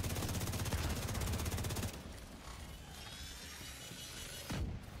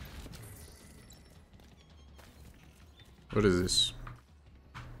 What is this?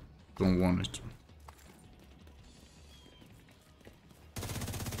 Don't want it.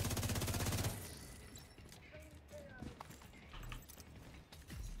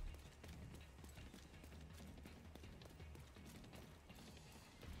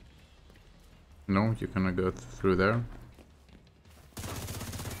 No, you cannot go through there.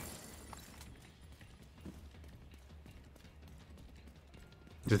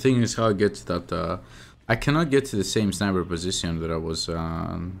 The thing is how I get to that, I cannot get to the same sniper position that I was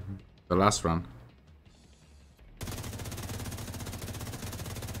the last run.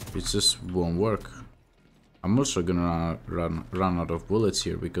 It just won't work. I'm also gonna run out of bullets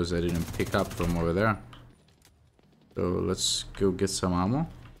here because I didn't pick up from over there. So let's go get some ammo.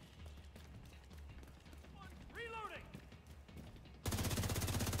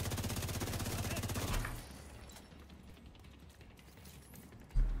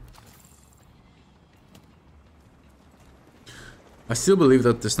 I still believe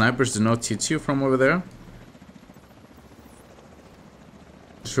that the snipers do not hit you from over there.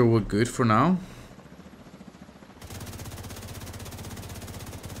 So we're good for now.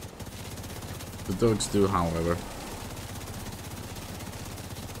 The dogs do, however.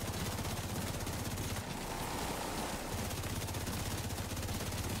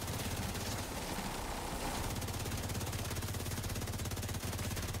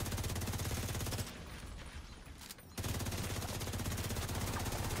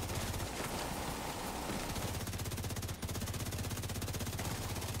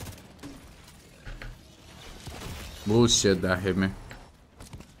 Bullshit, that hit me.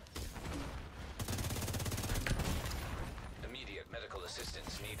 Immediate medical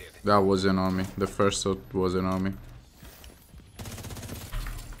assistance needed. That wasn't on me. The first shot wasn't on me.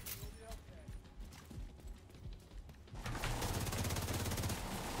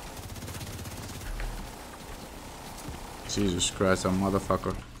 Jesus Christ, that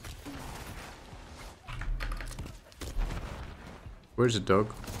motherfucker. Where's the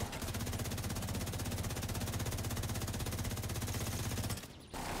dog?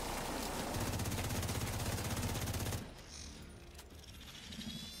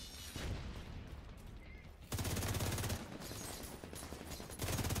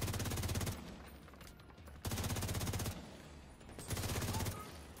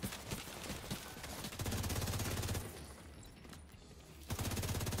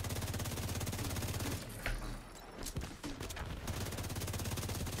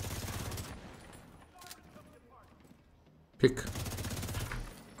 Pick.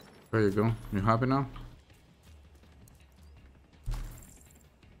 There you go. You happy now?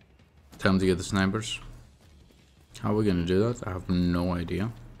 Time to get the snipers. How are we gonna do that? I have no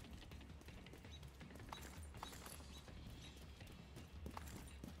idea.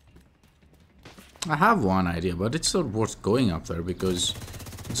 I have one idea, but it's not worth going up there because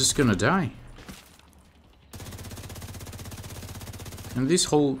I'm just gonna die. And this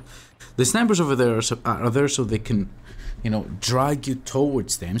whole... The snipers over there are there so they can, you know, drag you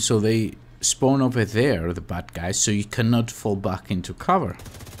towards them, so they spawn over there, the bad guys, so you cannot fall back into cover.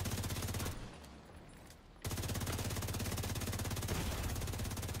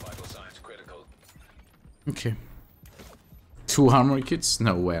 Vital signs critical. Okay. 2 armor kits?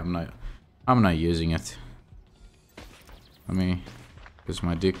 No way, I'm not using it. Let me use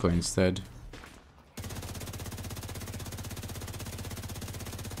my decoy instead.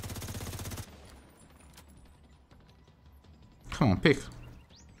 Come on, pick.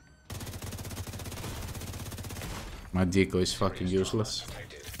 My decoy is fucking useless.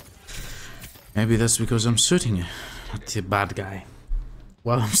 Maybe that's because I'm shooting at the bad guy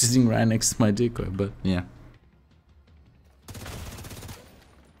while I'm sitting right next to my decoy, but yeah.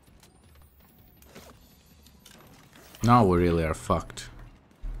 Now we really are fucked.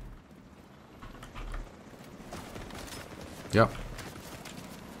 Yep.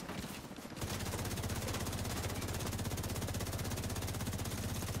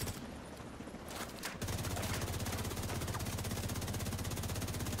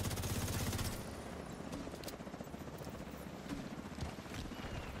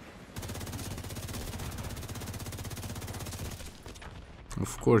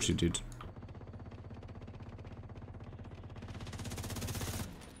 Of course you did.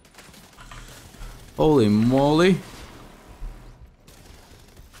 Holy moly.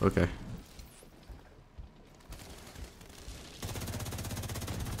 Okay.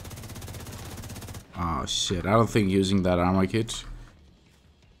 Oh shit, I don't think using that armor kit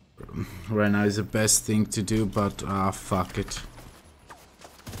right now is the best thing to do, but fuck it.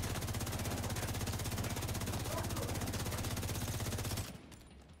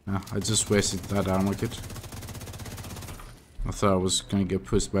 I just wasted that armor kit. I thought I was gonna get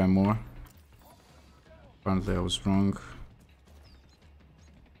pushed by more. Apparently I was wrong.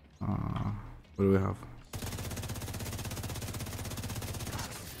 What do we have?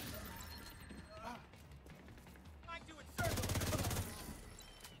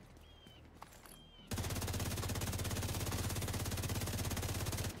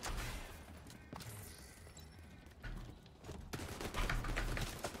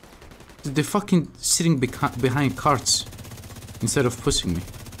 They're fucking sitting behind carts instead of pushing me.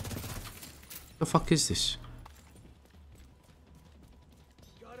 The fuck is this?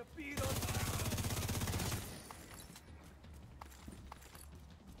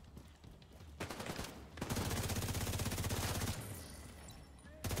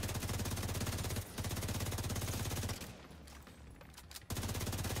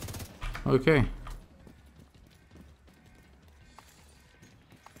 Okay.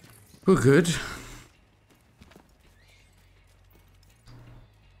 We're good.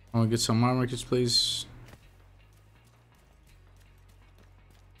 I'll get some armor kits, please.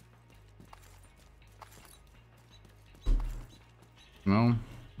 No?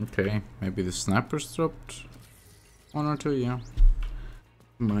 Okay. Maybe the snipers dropped 1 or 2, yeah.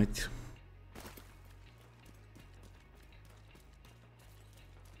 Might.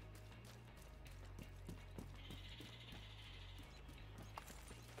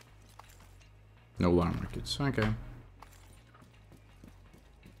 No armor kits, okay.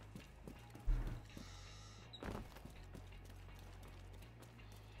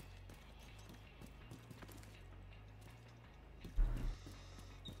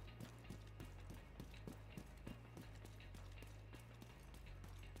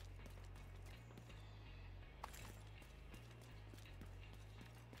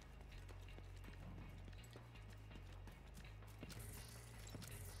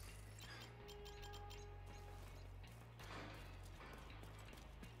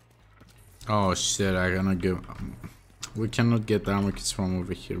 Oh shit, I cannot get... we cannot get the armor kits from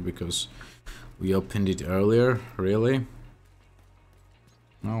over here because we opened it earlier, really?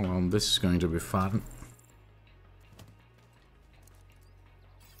 Oh well, this is going to be fun.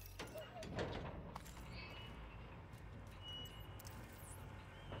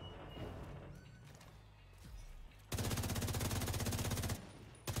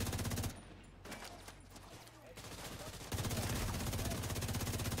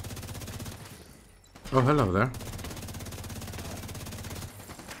 Oh, hello there.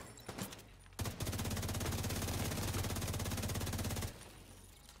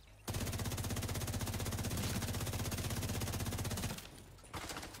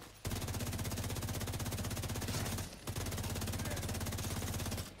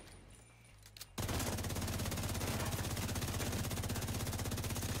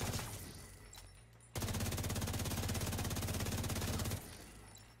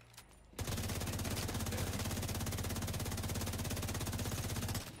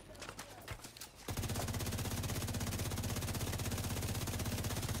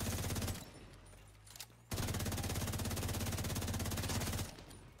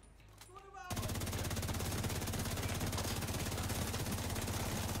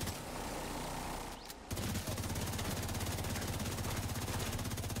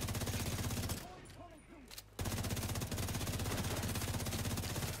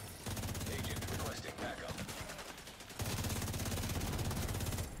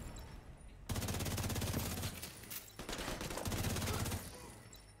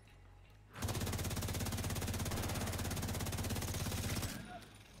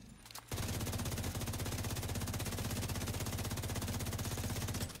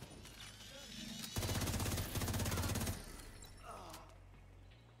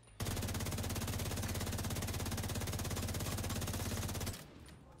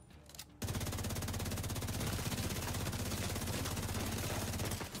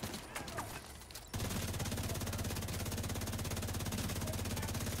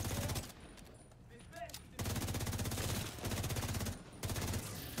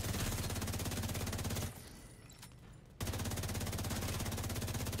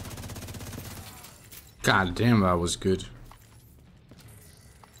 God damn, that was good.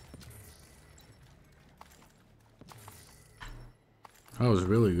 That was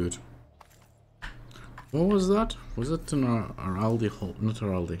really good. What was that? Was that an Araldi hole? Not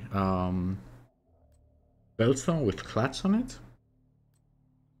Araldi. Beltstone with clats on it?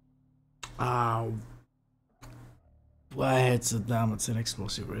 Why it's a damn, it's an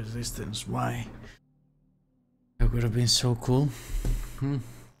explosive resistance. Why? That would have been so cool.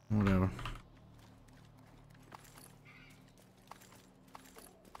 Whatever.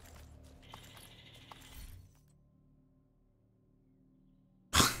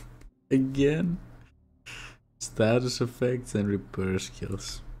 Again? Status effects and repair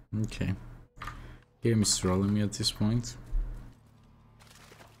skills. Okay. Game is trolling me at this point.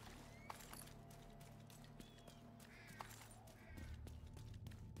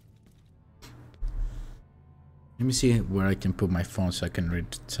 Let me see where I can put my phone so I can read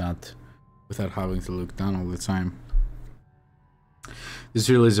chat without having to look down all the time. This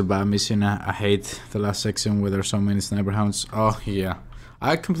really is a bad mission. I hate the last section where there's so many sniper hounds. Oh yeah.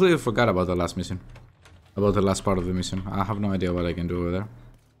 I completely forgot about the last mission. About the last part of the mission. I have no idea what I can do over there.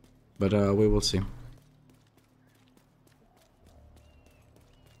 But we will see.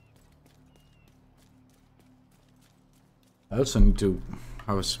 I also need to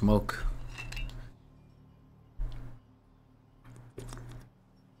have a smoke.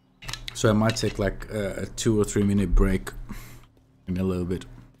 So I might take like a 2 or 3 minute break in a little bit.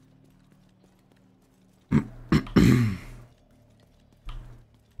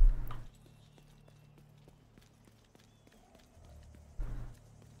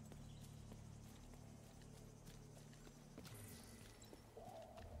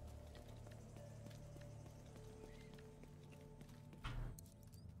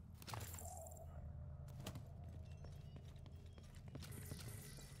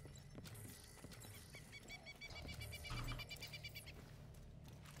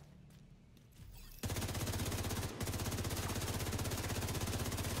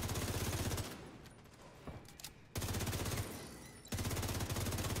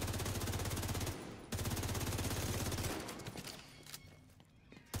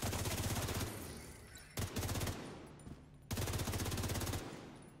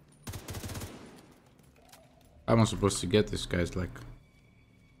 How am I supposed to get this guy's like?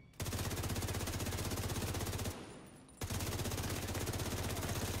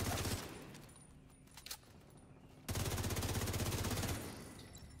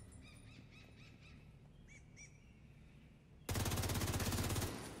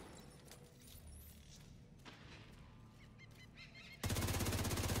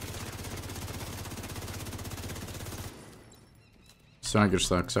 Striker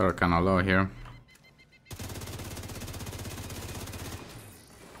stocks are kinda low here.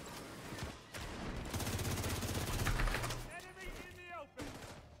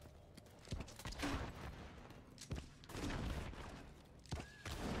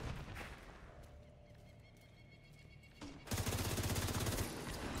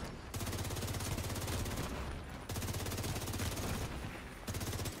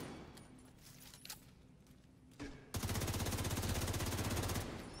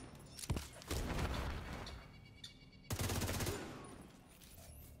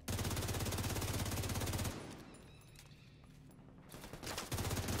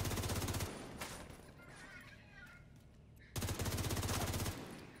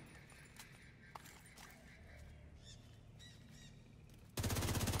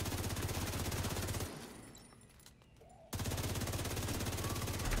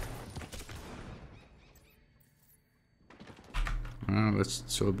 Let's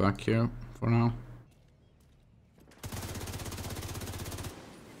chill back here for now.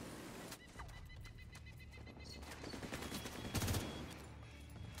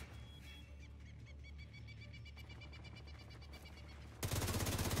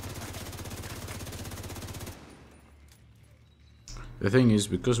 The thing is,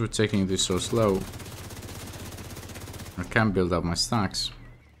 because we're taking this so slow, I can't build up my stacks.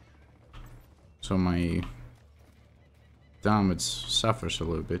 So my damage suffers a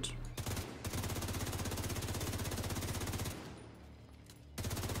little bit.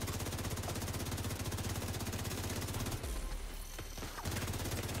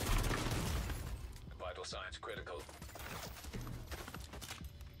 Vital signs critical.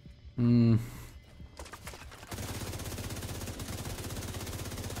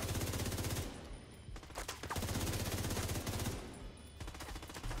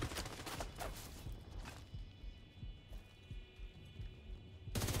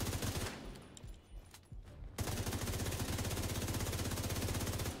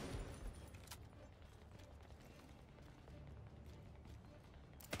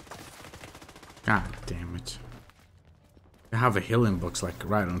 God damn it. I have a healing box like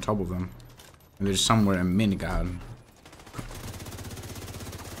right on top of them. And there's somewhere a minigun.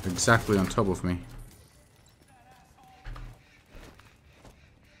 Exactly on top of me.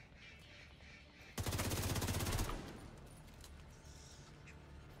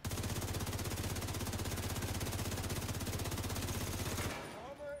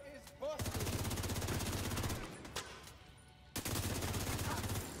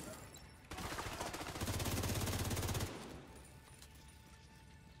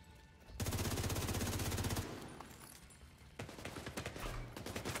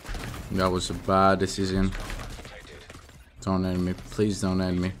 That was a bad decision. Don't end me. Please don't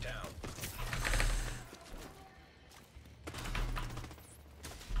end me.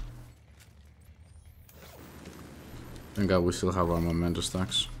 Thank God we still have our memento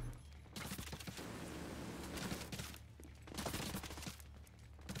stacks.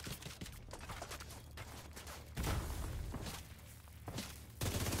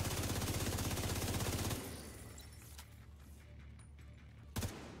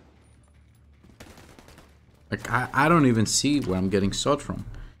 Like, I don't even see where I'm getting shot from.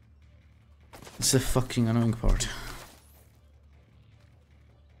 It's the fucking annoying part.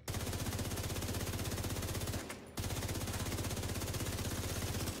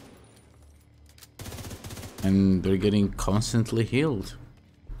 And they're getting constantly healed.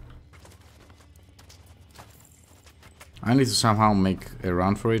 I need to somehow make a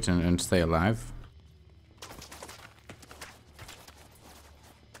run for it and stay alive.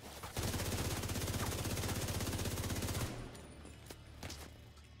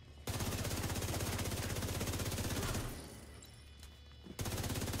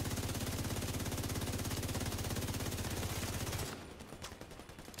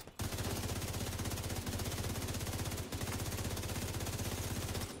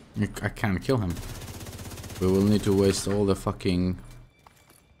 I can't kill him. We will need to waste all the fucking...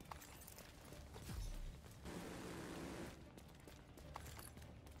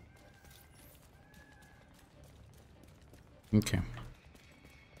 Okay.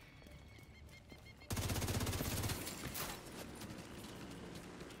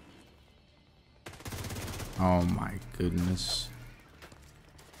 Oh my goodness.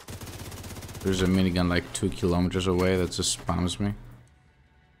 There's a minigun like 2 kilometers away that just spams me.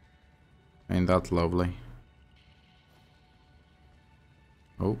 Ain't that lovely?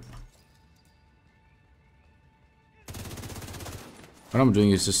 Oh. What I'm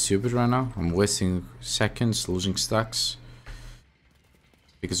doing is just stupid right now. I'm wasting seconds, losing stacks.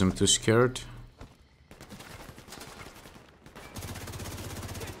 Because I'm too scared.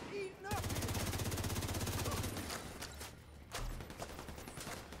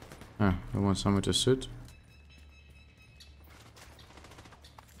 Ah, I want someone to shoot.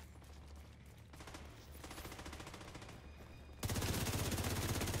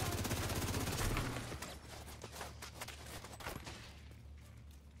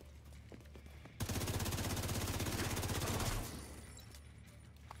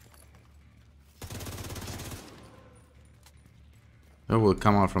 It will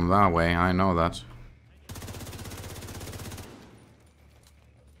come out from that way, I know that.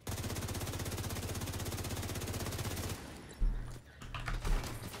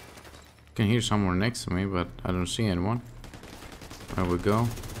 I can hear someone next to me, but I don't see anyone. There we go.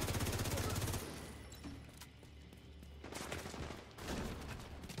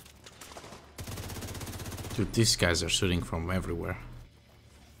 Dude, these guys are shooting from everywhere.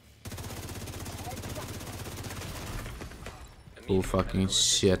 Oh fucking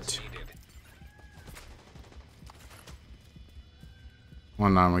shit.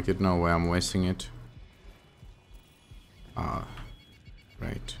 One armor kit, no way I'm wasting it. Ah,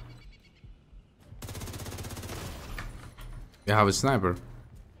 right. You have a sniper.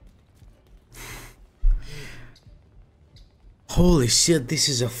 Holy shit, this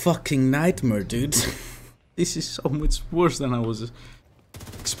is a fucking nightmare, dude. This is so much worse than I was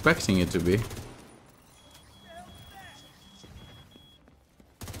expecting it to be.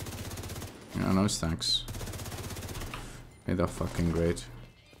 Yeah, no thanks. Ain't that fucking great.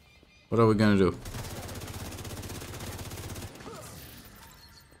 What are we gonna do?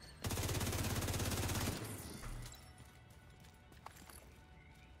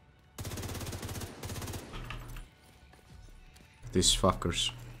 These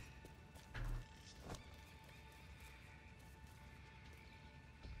fuckers.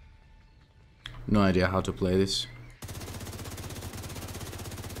 No idea how to play this.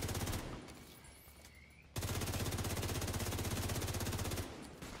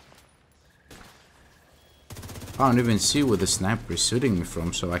 I don't even see where the sniper is shooting me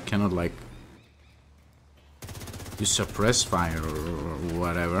from, so I cannot like you suppress fire or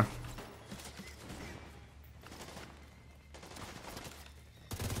whatever.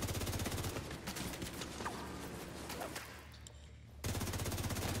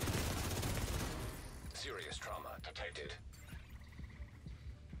 Serious trauma detected.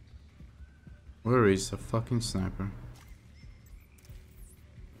 Where is the fucking sniper?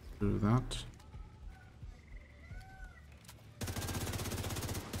 Do that.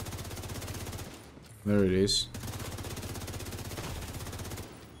 There it is.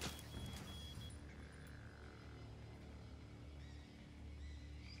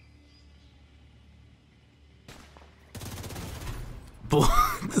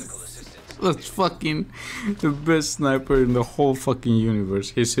 That's fucking the best sniper in the whole fucking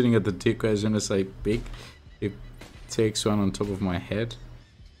universe. He's sitting at the decoy. As soon as I peek, it takes one on top of my head.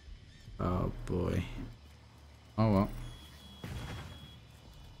 Oh boy. Oh well.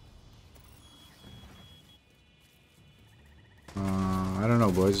 I don't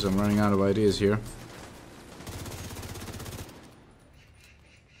know, boys. I'm running out of ideas here.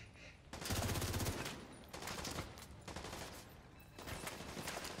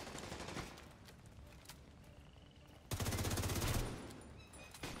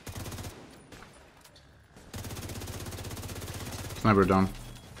 Sniper down.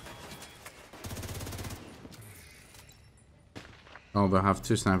 Oh, they have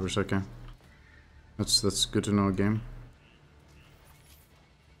two snipers. Okay, that's good to know. Game.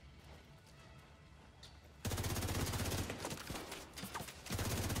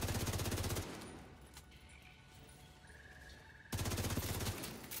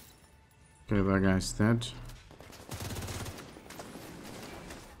 Okay, that guy's dead.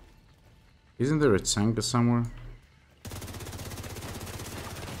 Isn't there a tank somewhere?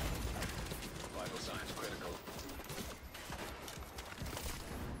 Vital signs critical.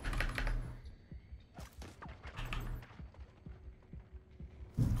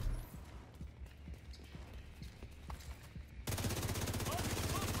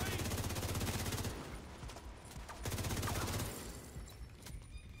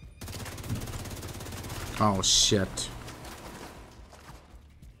 Oh shit.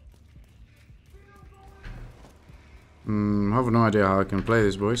 I have no idea how I can play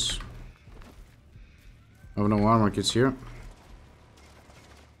this, boys. I have no armor kits here.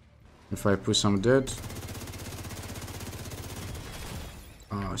 If I push, I'm dead.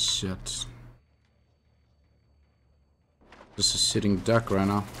 Oh shit. Just a sitting duck right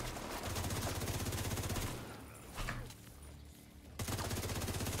now.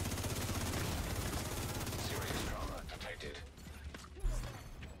 Serious trauma detected.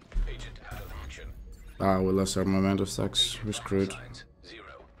 Agent out of action. Ah, we lost our momentum stacks. We're screwed. Signs 0.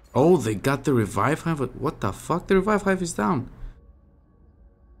 Oh, they got the revive hive? What the fuck? The revive hive is down.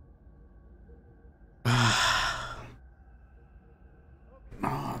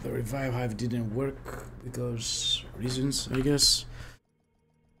 Ah, the revive hive didn't work because reasons, I guess.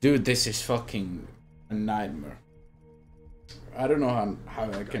 Dude, this is fucking a nightmare. I don't know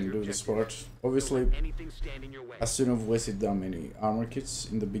how I can do this part. Obviously, I shouldn't have wasted that many armor kits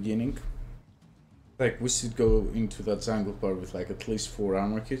in the beginning. Like, we should go into that jungle part with like at least 4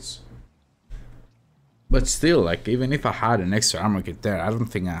 armor kits. But still, like, even if I had an extra armor kit there, I don't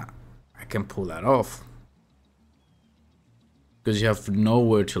think I can pull that off. Because you have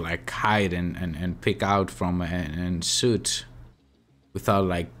nowhere to like hide and pick out from and shoot without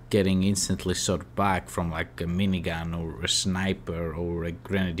like getting instantly shot back from like a minigun or a sniper or a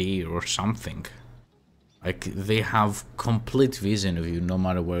grenadier or something. Like, they have complete vision of you no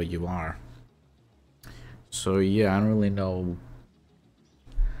matter where you are. So yeah, I don't really know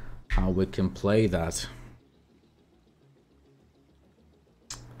how we can play that.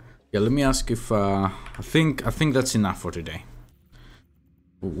 Yeah, let me ask if I think that's enough for today.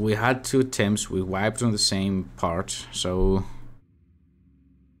 We had 2 attempts, we wiped on the same part, so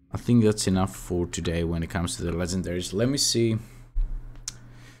I think that's enough for today when it comes to the legendaries. Let me see.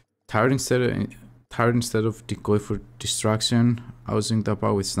 Tired instead of decoy for distraction. I was thinking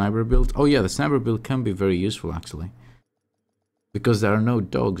about with sniper build. Oh yeah, the sniper build can be very useful actually. Because there are no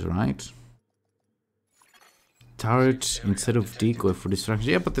dogs, right? Turret instead of decoy for distraction.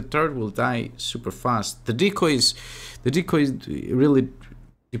 Yeah, but the turret will die super fast. The decoys really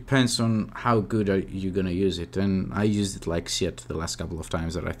depends on how good are you gonna use it, and I used it like shit the last couple of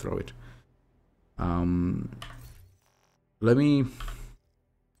times that I throw it. Let me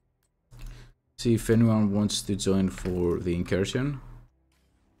see if anyone wants to join for the incursion,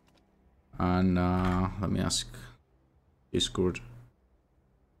 and let me ask Discord.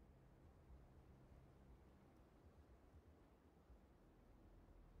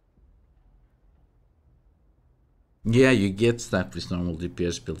 Yeah, you get that with normal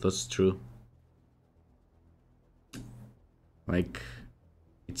DPS build, that's true. Like,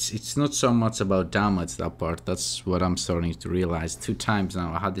 it's not so much about damage, that part. That's what I'm starting to realize. 2 times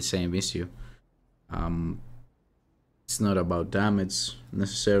now I had the same issue. It's not about damage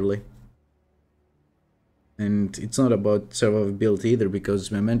necessarily. And it's not about survivability either, because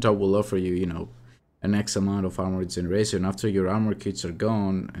Memento will offer you, you know, an X amount of armor regeneration after your armor kits are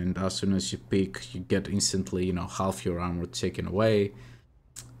gone, and as soon as you pick, you get instantly, you know, half your armor taken away.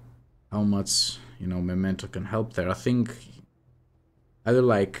 How much, you know, Memento can help there. I think either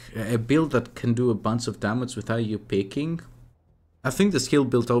like a build that can do a bunch of damage without you picking. I think the skill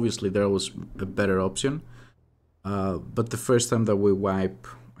build, obviously, there was a better option. But the first time that we wipe,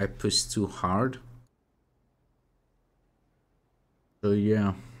 I pushed too hard. So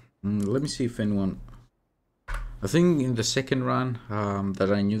yeah, let me see if anyone... I think in the second run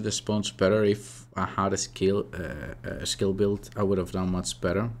that I knew the spawns better. If I had a skill build, I would have done much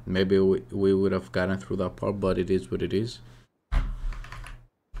better. Maybe we would have gotten through that part, but it is what it is.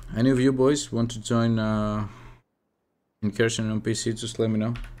 Any of you boys want to join Incursion on PC? Just let me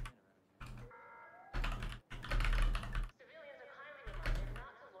know.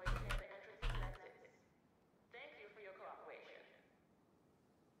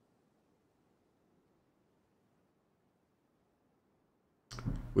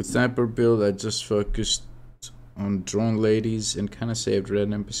 With sniper build, I just focused on drone ladies and kind of saved red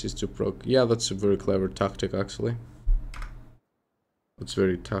NPCs to proc. Yeah, that's a very clever tactic, actually. That's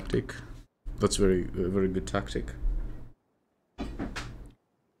very tactic. That's very good tactic.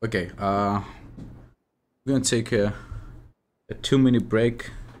 Okay, we're gonna take a 2-minute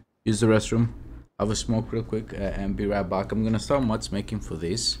break, use the restroom, have a smoke real quick, and be right back. I'm gonna start matchmaking for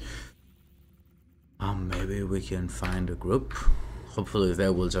this. Maybe we can find a group. Hopefully they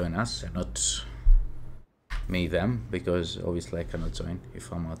will join us and not me them, because obviously I cannot join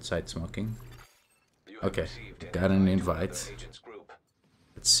if I'm outside smoking. Okay, got an invite.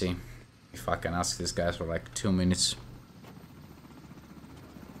 Let's see if I can ask these guys for like 2 minutes.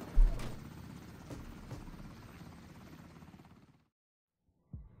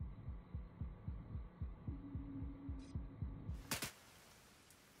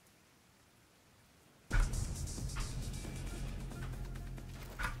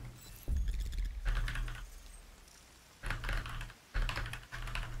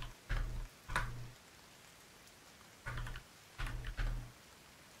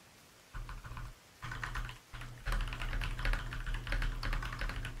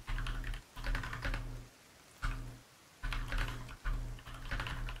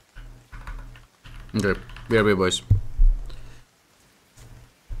 Okay, BRB boys.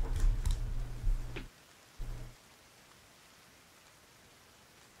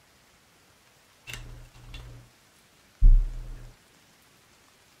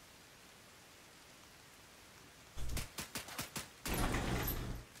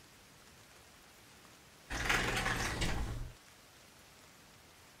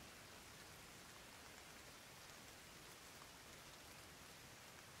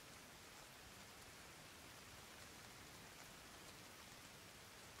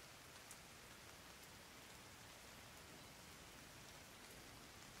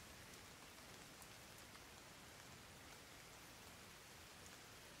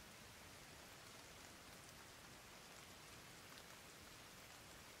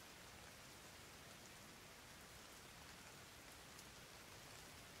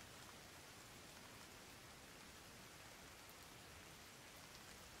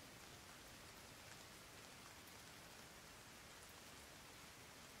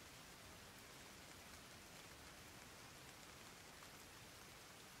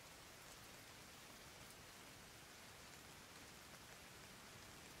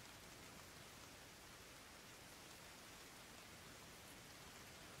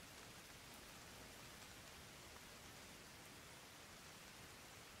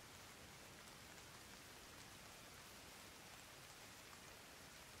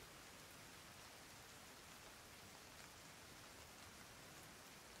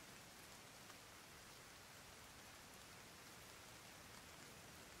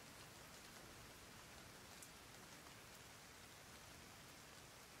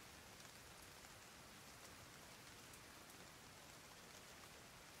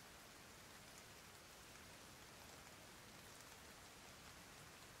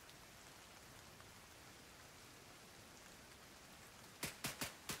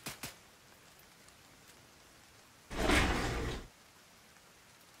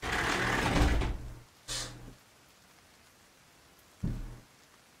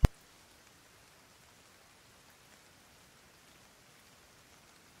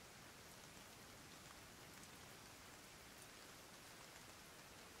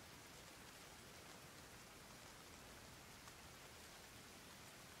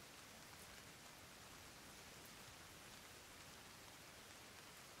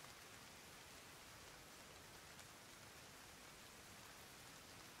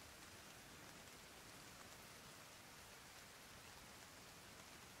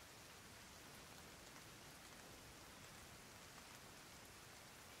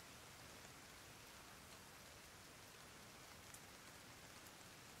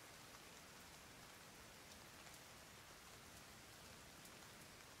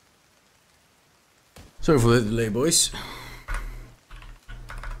 Sorry for the delay, boys.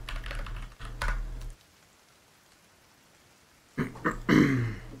 We'll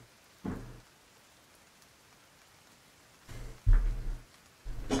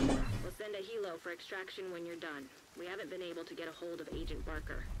send a helo for extraction when you're done. We haven't been able to get a hold of Agent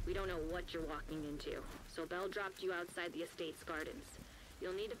Barker. We don't know what you're walking into. So Bell dropped you outside the estate's gardens.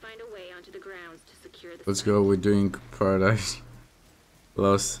 You'll need to find a way onto the grounds to secure the Let's site. go, we're doing Paradise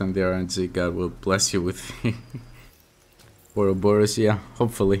Lost and the RNG. God will bless you with Ouroboros, yeah,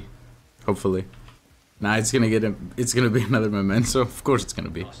 hopefully. Hopefully. Nah, it's gonna be another memento. Of course it's gonna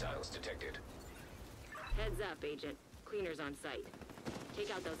be. Hostiles detected. Heads up, Agent. Cleaners on site.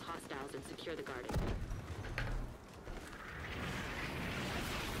 Take out those hostiles and secure the garden.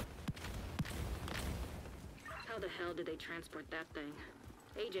 How the hell did they transport that thing?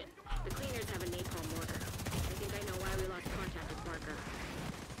 Agent, the cleaners have a napalm mortar. I think I know why we lost contact with Barker.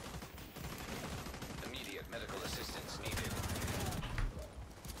 Immediate medical assistance needed.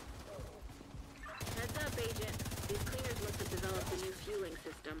 Heads up, Agent. These cleaners must have developed a new fueling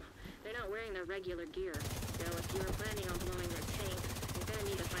system. They're not wearing their regular gear. So if you were planning on blowing their tank, you're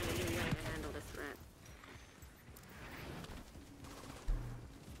gonna need to find a new way to handle this threat.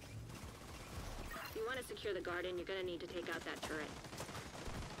 If you want to secure the garden, you're gonna need to take out that turret.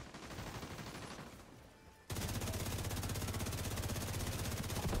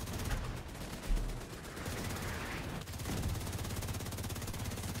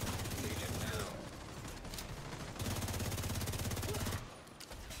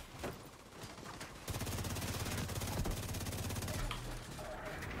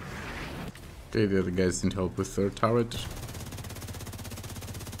 Okay, the other guys didn't help with third turret.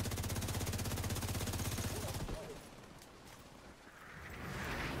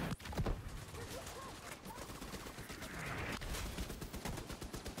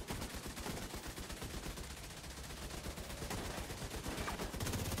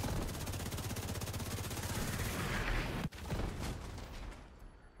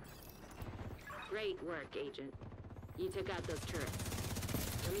 Great work, Agent. You took out those turrets.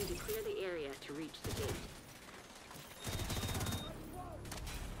 You'll need to clear the area to reach the gate.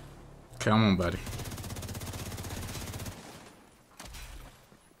 Come on, buddy.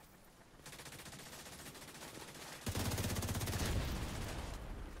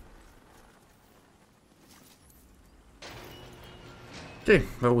 Okay,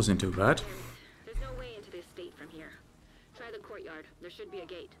 that wasn't too bad. There's no way into the estate from here. Try the courtyard. There should be a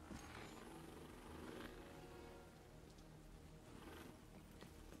gate.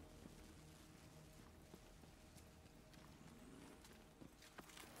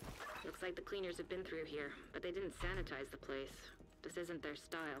 Looks like the cleaners have been through here, but they didn't sanitize the place. This isn't their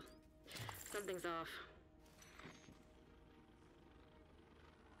style. Something's off.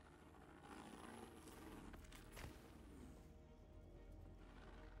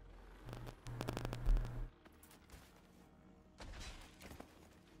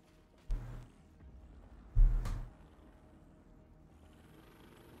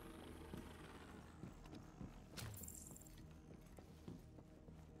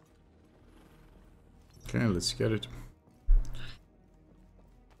 Okay, let's get it.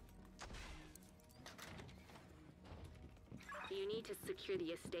 You need to secure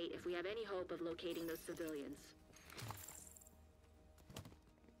the estate if we have any hope of locating those civilians.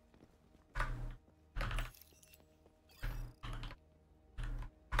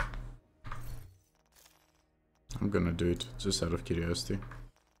 I'm gonna do it just out of curiosity.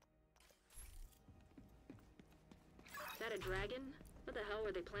 Is that a dragon? What the hell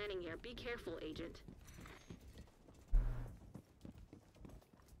were they planning here? Be careful, Agent.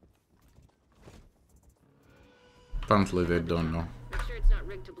 Apparently they don't know Make sure it's not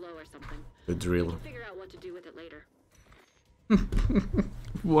rigged to blow or something. the drill. We'll figure out what to do with it later.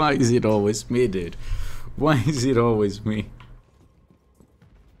 Why is it always me, dude? Why is it always me?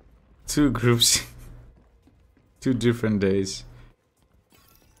 Two groups. 2 different days.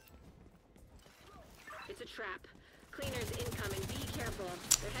 It's a trap. Cleaners incoming. Be careful.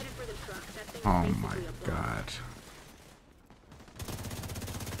 They're headed for the truck. That thing is Oh basically my a bomb. god.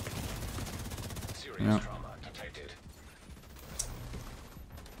 Serious Yeah. trauma detected.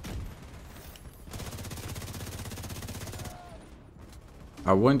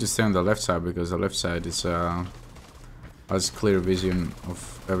 I want to stay on the left side because the left side is has clear vision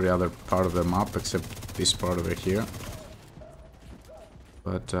of every other part of the map except this part over here.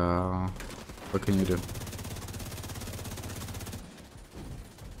 But what can you do?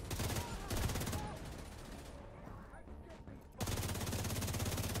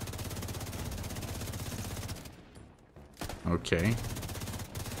 Okay.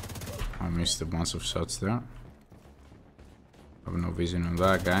 I missed a bunch of shots there. Have no vision on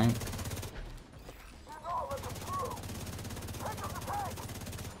that guy.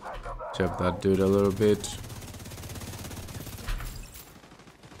 Chop that dude a little bit.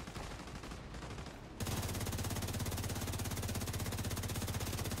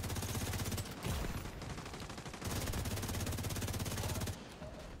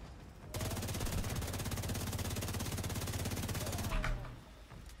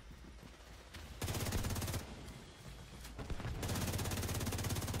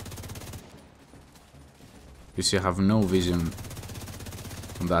 You see, I have no vision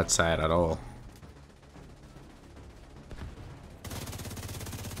on that side at all.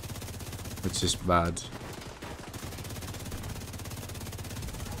 Which is bad.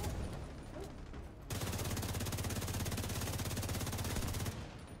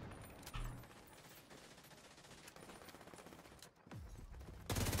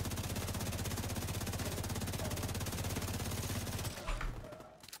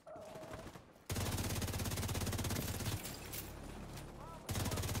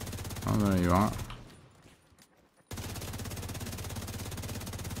 Oh, there you are.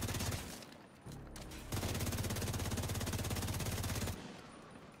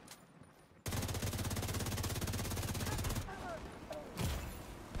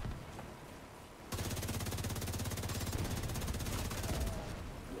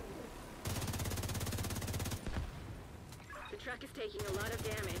 The truck is taking a lot of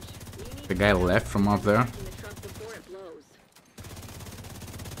damage. You need The guy left from up there. to the truck before it blows.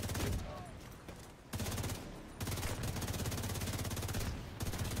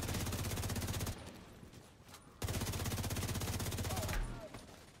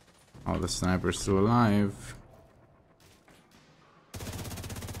 Oh, the sniper's still alive.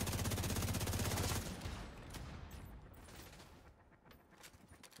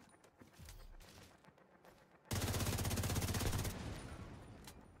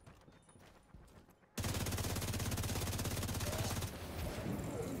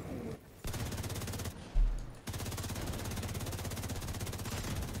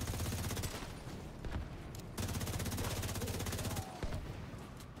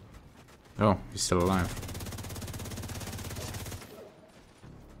 Oh, he's still alive.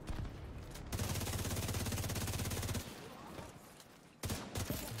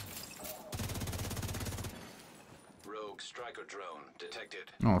 Rogue striker drone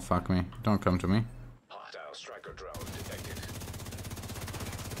detected. Oh, fuck me. Don't come to me. Hostile striker drone detected.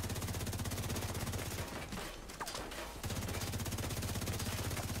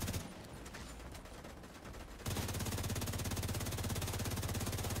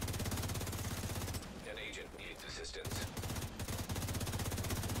 An agent needs assistance.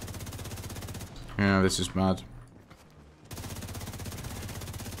 Yeah, this is bad.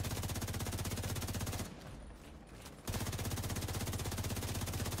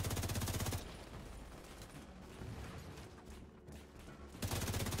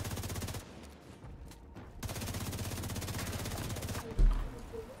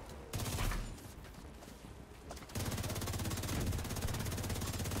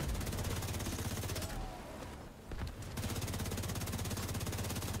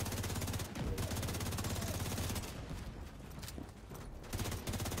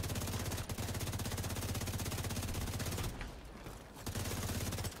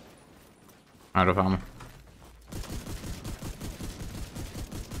 Out of ammo.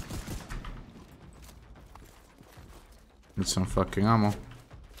 Need some fucking ammo.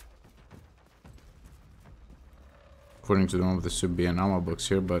 According to the map, there should be an ammo box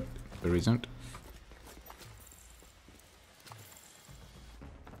here, but there isn't.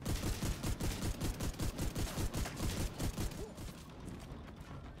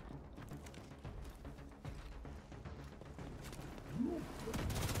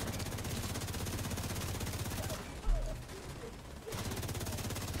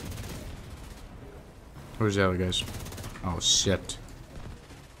 Where's the other guys? Oh shit.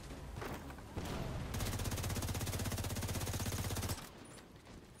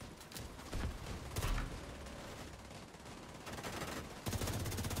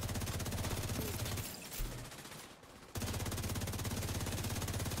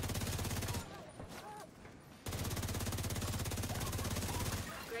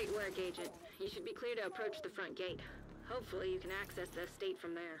 Great work, Agent. You should be clear to approach the front gate. Hopefully you can access the estate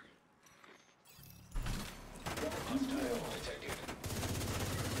from there. Hostile detected.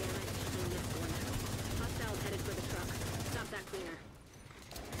 Damn it, I missed one. Hostiles headed for the truck. Stop that cleaner.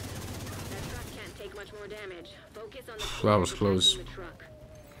 That truck can't take much more damage. Focus on the That was close. the truck.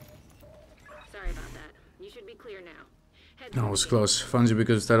 Sorry about that. You should be clear now. Head No, it to was the close. Funzy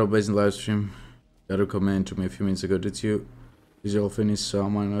because Tidal Basin livestream. Got a comment to me a few minutes ago. Did you all finish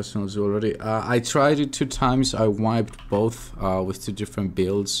mine arsenals already? I tried it 2 times. I wiped both with 2 different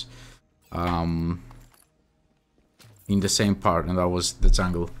builds in the same part, and that was the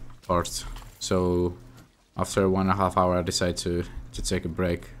jungle part. So after 1.5 hours, I decided to take a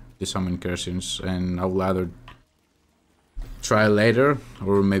break, do some incursions, and I will either try later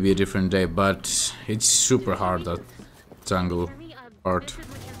or maybe a different day. But it's super hard, that jungle Jeremy, part. this is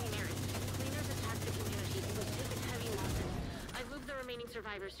Mackenzie Maris. Cleaners attacked the community with heavy losses. I've moved the remaining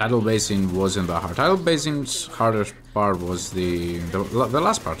survivors to Tidal Basin wasn't that hard. Tidal Basin's hardest part was the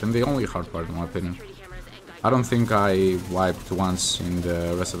last part, and the only hard part in my opinion. security cameras and guide. I don't think I wiped once in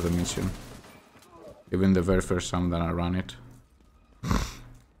the rest of the mission. Even the very first time that I ran it.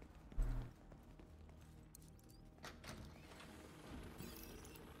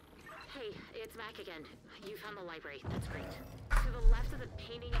 Hey, it's Mac again. You found the library. That's great. To the left of the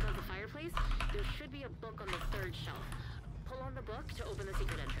painting above the fireplace, there should be a book on the 3rd shelf. Pull on the book to open the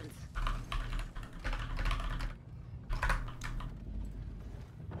secret entrance.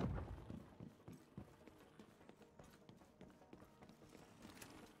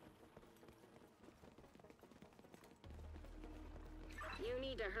 You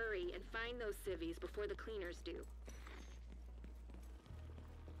need to hurry and find those civvies before the cleaners do.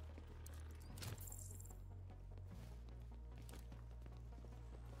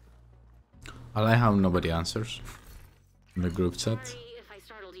 I like how nobody answers in the group chat. Sorry if I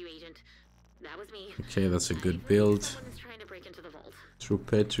startled you, Agent. That was me. Okay, that's a I good believe build. someone is trying to break into the vault. True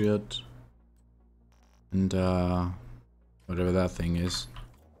Patriot. And whatever that thing is.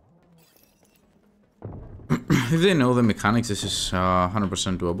 If they know the mechanics, this is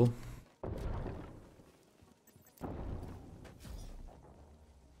 100% doable.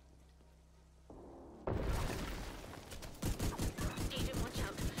 Agent, watch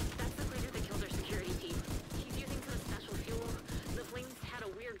out. That's the cleaner that killed our security team. He's using some special fuel. The flames had a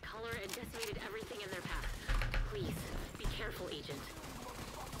weird color and decimated everything in their path. Please, be careful, Agent.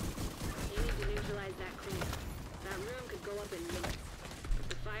 You need to neutralize that cleaner. That room could go up in minutes. If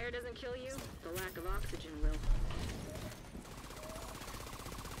the fire doesn't kill you, the lack of oxygen will.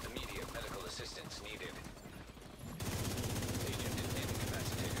 Immediate medical assistance needed. Agent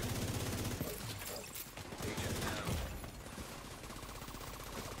incapacitated. Agent down.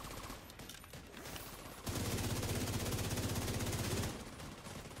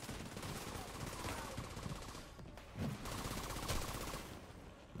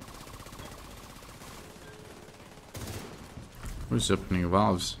 Who's opening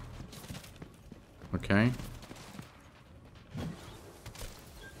valves? Okay. An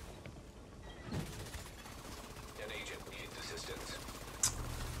agent needs assistance.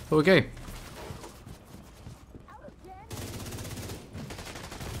 Okay.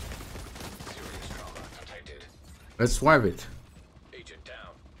 Serious trauma detected. Let's wipe it. Agent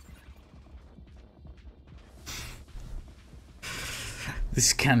down.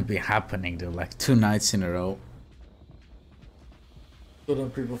 This can't be happening though, like 2 nights in a row. Other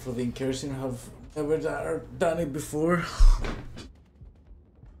people for the incursion have never done it before.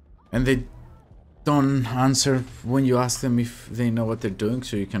 And they don't answer when you ask them if they know what they're doing,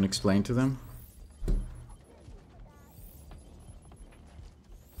 so you can explain to them.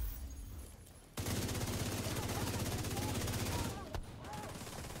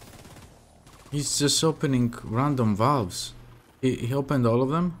 He's just opening random valves. He opened all of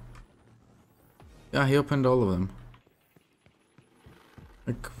them? Yeah, he opened all of them.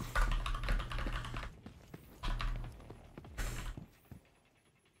 Like...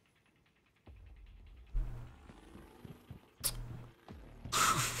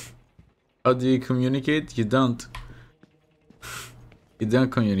 How do you communicate? You don't. You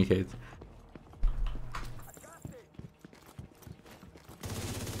don't communicate.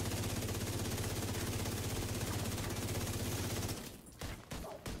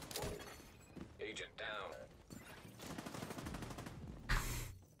 Agent down.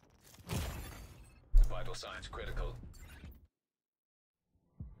 Vital signs critical.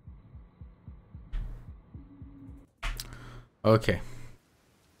 Okay.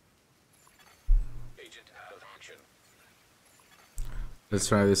 Agent out of action. Let's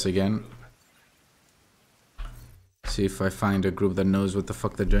try this again. See if I find a group that knows what the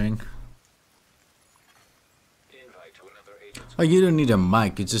fuck they're doing. Invite to another agent's. Oh, you don't need a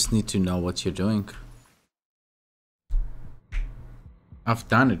mic, you just need to know what you're doing. I've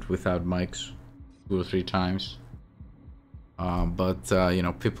done it without mics 2 or 3 times. But you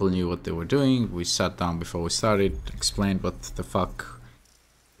know, people knew what they were doing. We sat down before we started, explained what the fuck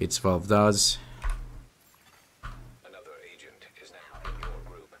its valve does. Another agent.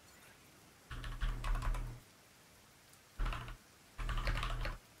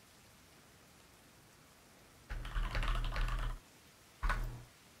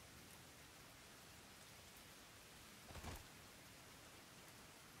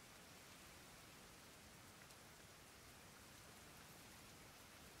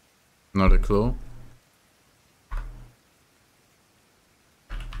 Not a clue.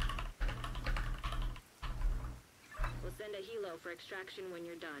 We'll send a helo for extraction when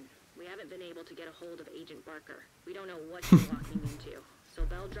you're done. We haven't been able to get a hold of Agent Barker. We don't know what you're walking into. So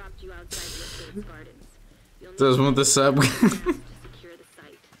Bell dropped you outside the estate's gardens. You'll need Just to want the find a sub. way to secure the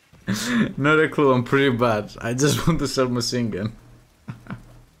site. Not a clue, I'm pretty bad. I just want the submachine gun.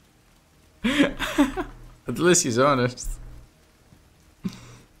 At least he's honest.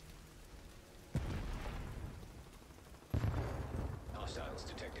 Hostiles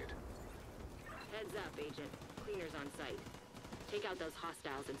detected. Heads up, Agent. Cleaners on site. Take out those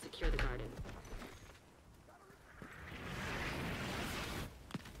hostiles and secure the garden.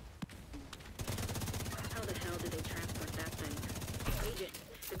 How the hell did they transport that thing? Agent,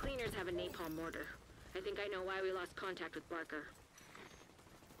 the cleaners have a napalm mortar. I think I know why we lost contact with Barker.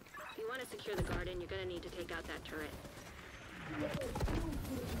 If you want to secure the garden, you're gonna need to take out that turret. Heads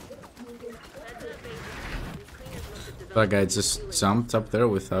up, Agent. These cleaners must have developed That guy a just new jumped up there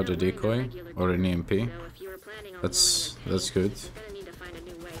without a They're wearing decoy regular or an gear, EMP. so if you were planning on That's loading a tank, good. you're gonna need to find a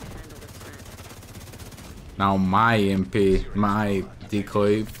new way to handle this threat. Now my EMP, my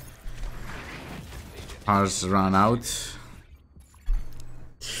decoy has run out.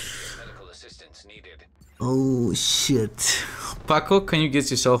 Medical assistance needed. Oh shit. Paco, can you get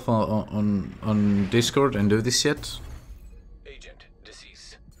yourself on Discord and do this shit? Agent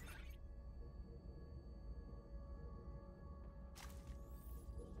deceased.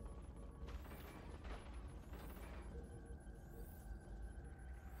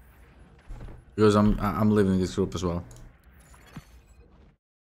 Because I'm leaving this group as well.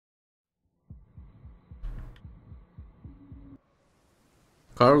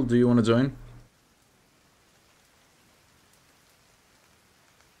 Carl, do you want to join?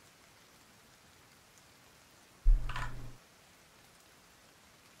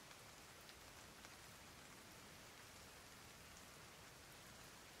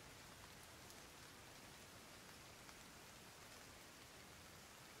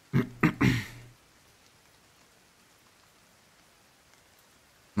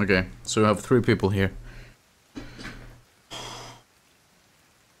 Okay, so we have 3 people here.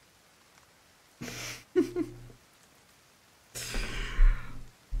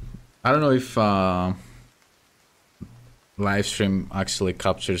 I don't know if Livestream actually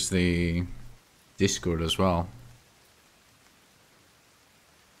captures the Discord as well.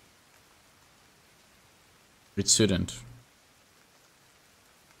 It shouldn't.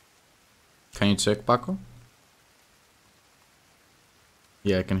 Can you check, Paco?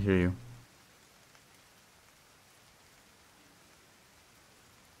 Yeah, I can hear you.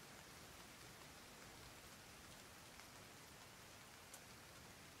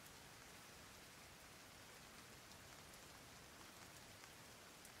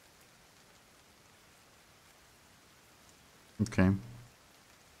 Okay.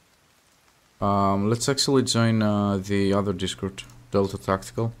 Let's actually join the other Discord, Delta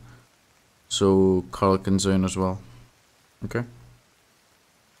Tactical, so Carl can join as well. Okay.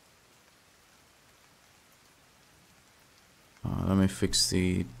 Let me fix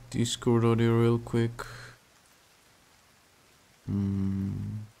the Discord audio real quick.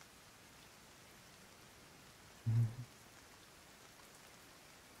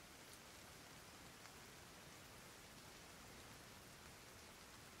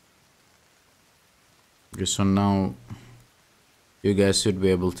 Okay, so now you guys should be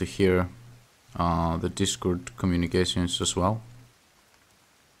able to hear the Discord communications as well.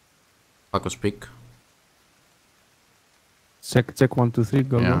 Paco, speak. Check 1, 2, 3.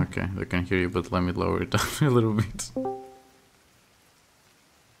 Go. Yeah, Go. okay, I can hear you, but let me lower it down a little bit.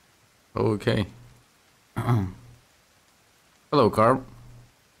 Okay. Hello, Carl.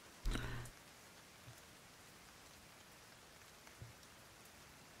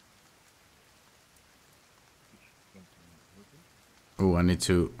 Oh, I need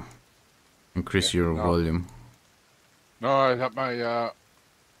to increase your volume. No, I have my,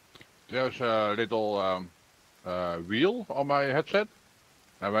 there's a little wheel on my headset.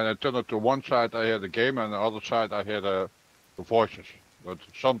 And when I turn it to one side, I hear the game, and the other side, I hear the voices. But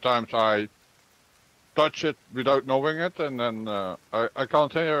sometimes I touch it without knowing it, and then I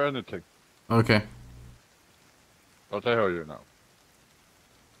can't hear anything. Okay. But I hear you now.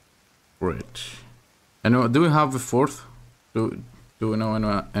 Great. And do we have a fourth? Do we know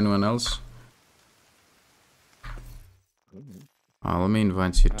anyone else? Let me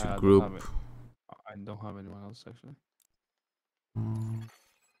invite you to group. I don't have anyone else actually.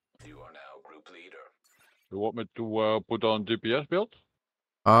 You are now group leader. You want me to put on DPS build?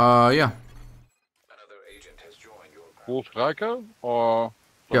 Yeah. Another agent has joined your group. Full striker or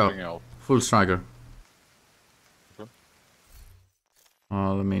something else? Full striker. Okay.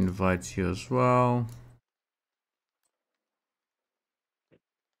 Let me invite you as well.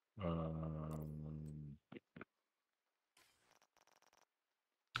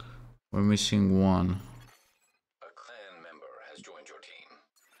 We're missing one. A clan member has joined your team.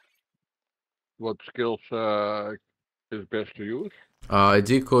 What skills is best to use? A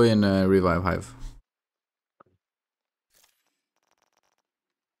decoy and a revive hive.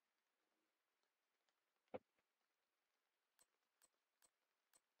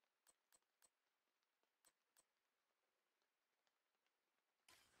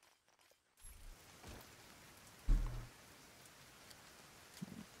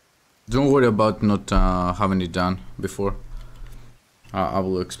 Don't worry about not having it done before. I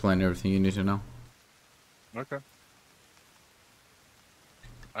will explain everything you need to know. Okay.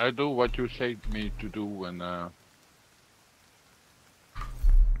 I do what you say me to do, and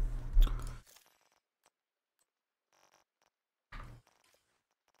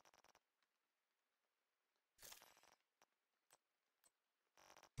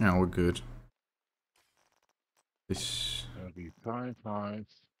Yeah, we're good. This. the 5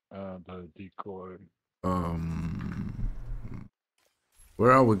 the decoy.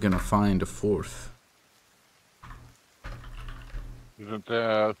 Where are we gonna find the fourth? Isn't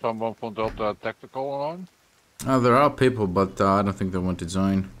someone from Delta Tactical on? There are people, but I don't think they want to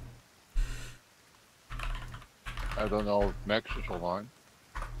join. I don't know if Max is online.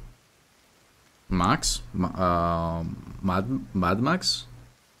 Max? Mad Max?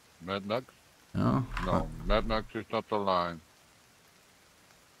 Mad Max? No. No, Mad Max is not online.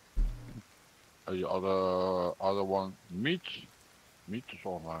 The other one, Meech is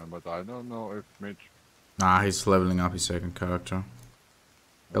online, but I don't know if Meech. Nah, he's leveling up his second character.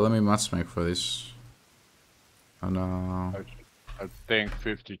 Okay, let me matchmake for this. And I think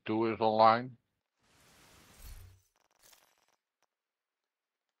 52 is online.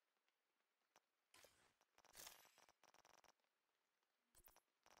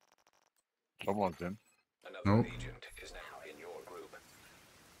 Someone's in. Another Nope. agent is now in your group.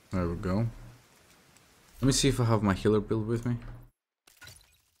 There we go. Let me see if I have my healer build with me.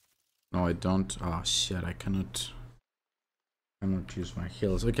 No, I don't. Oh shit, I cannot use my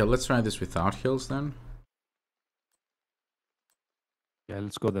heals. Okay, let's try this without heals then. Yeah,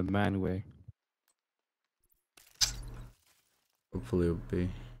 let's go the man way. Hopefully it'll be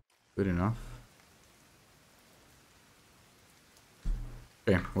good enough.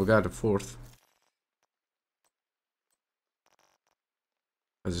 Okay, we got a fourth.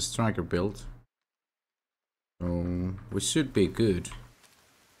 As a striker build. So we should be good.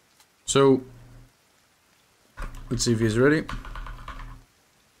 So let's see if he's ready.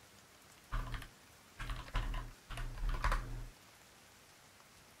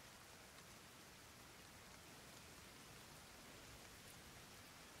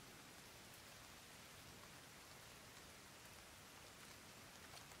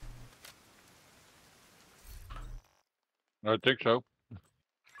 I think so.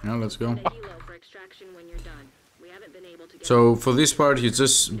 Yeah, let's go. Send a helo for extraction when you're done. We haven't been able to get So for this part, you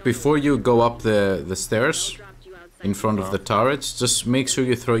just, before you go up the stairs dropped you outside in front of the turrets, just make sure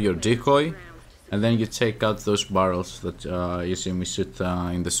you throw your decoy, and then you take out those barrels that you see me shoot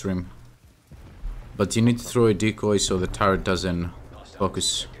in the stream. But you need to throw a decoy so the turret doesn't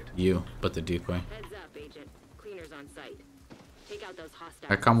focus you, but the decoy. Heads up, agent. Cleaners on site. Take out those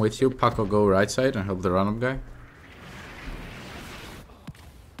hostiles. I come with you. Paco, go right side and help the run-up guy.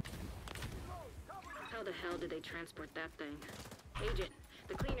 How the hell did they transport that thing? Agent,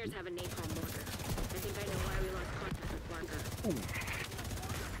 the cleaners have a napalm mortar. I think I know why we lost contact with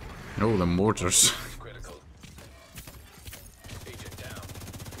Barker. Oh, the mortars. Critical. Agent down.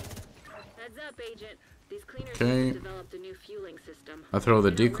 Heads up, agent. These cleaners Okay. have developed a new fueling system. I throw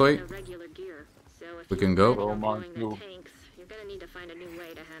the They don't run decoy. their regular gear, so if We you're can go. planning on Oh, my blowing their God. tanks, you're gonna need to find a new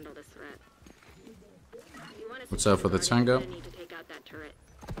way to handle this threat. If you wanna What's secure up for the Guardian, tango? you're gonna need to take out that turret.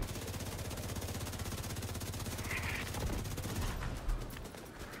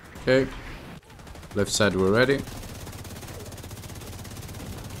 Okay. Left side, we're ready.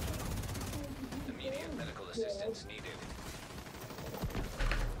 Immediate medical assistance needed.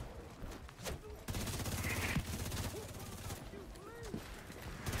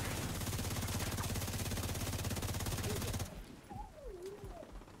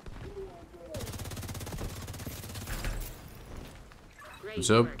 Great What's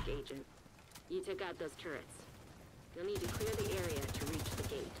up? work, agent. You took out those turrets. You'll need to clear the area to reach the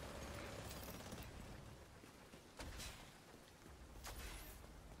gate.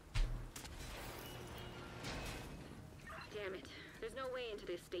 Damn it. There's no way into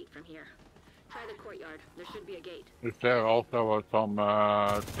the estate from here. Try the courtyard. There should be a gate. Is there also some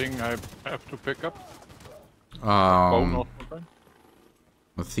thing I have to pick up? Phone or something?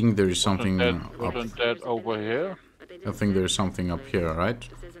 I think there is something Wasn't that over here? I think there's something up here, right?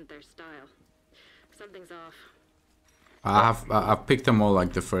 This isn't their style. Something's off. I've picked them all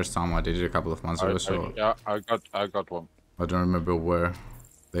like the first time I did it a couple of months ago, so Yeah, I got one. I don't remember where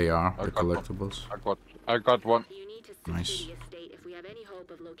they are, I the got one. collectibles. I got one. You need to secure Nice. the estate if we have any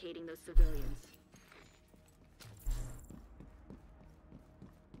hope of locating those civilians.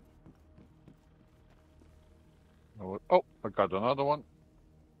 Oh, I got another one.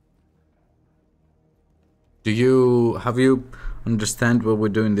 Have you understand what we're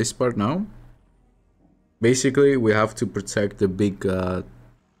doing this part now? Basically, we have to protect the big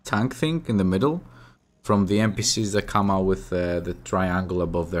tank thing in the middle from the NPCs that come out with the triangle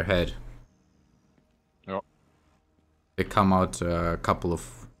above their head. Yeah. They come out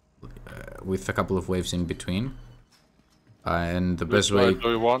with a couple of waves in between. And the best way, Do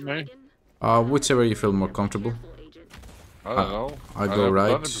you want me? whichever you feel more comfortable. I don't know. I go haven't right.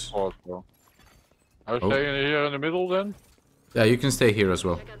 done it before, so. I stay in here in the middle then? Yeah, you can stay here as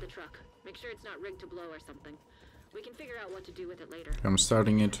well. Check out the truck. Make sure it's not rigged to blow or something. We can figure out what to do with it later. I'm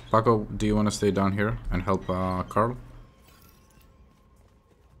starting it. Paco, do you want to stay down here and help Carl?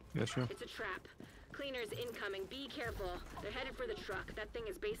 Yeah, sure. It's a trap. Cleaners incoming. Be careful. They're headed for the truck. That thing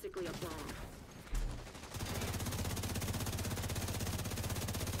is basically a bomb.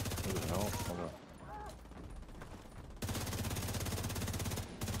 What the hell? Hold on.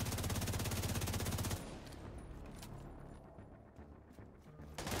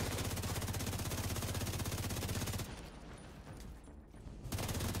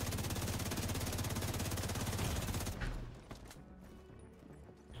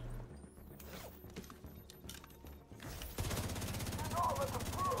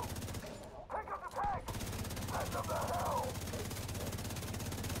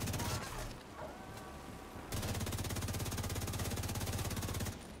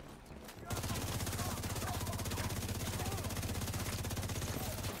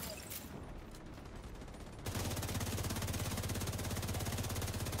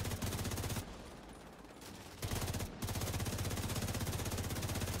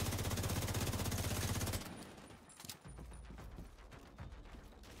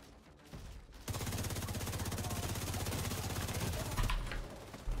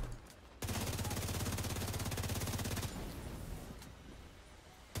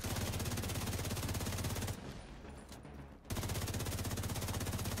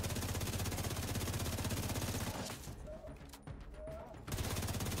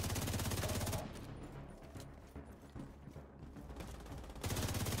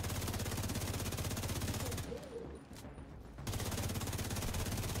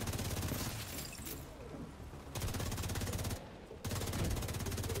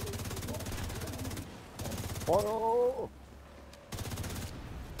 Oh!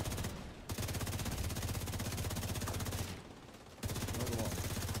 Another one.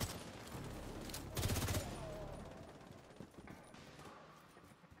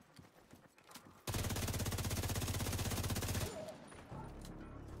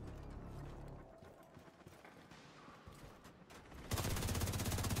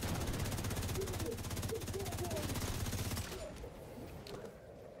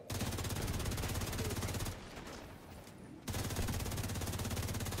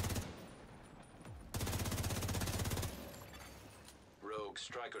 Rogue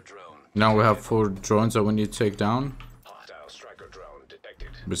striker drone. Now we have 4 drones that we need to take down. Hostile striker drone detected.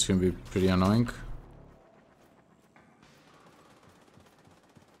 It's gonna be pretty annoying.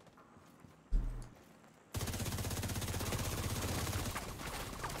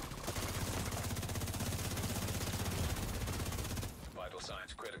 Vital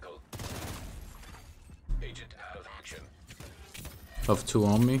signs critical. Agent out of action. Have 2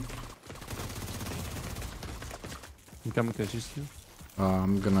 on me. You coming to assist you?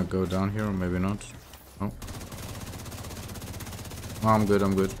 I'm gonna go down here, or maybe not. Oh. Oh, I'm good,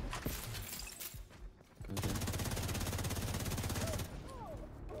 I'm good. Okay.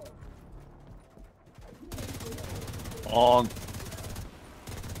 On.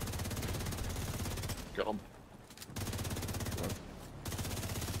 Get him.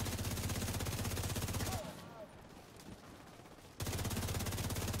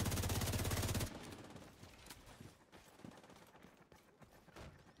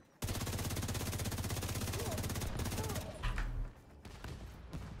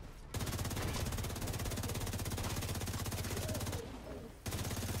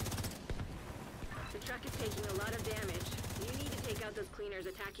 The truck is taking a lot of damage. You need to take out those cleaners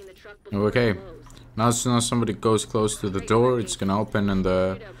attacking the truck before Okay. it blows. Now as soon as somebody goes close to the door, it's gonna open and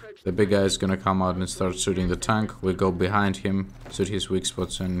the big guy is gonna come out and start shooting the tank. We go behind him, shoot his weak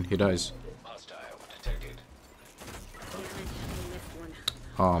spots, and he dies. Hostile detected. Damn it, I missed one.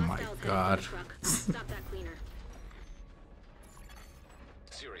 Oh my Hostiles heading god. for the truck. Stop that cleaner.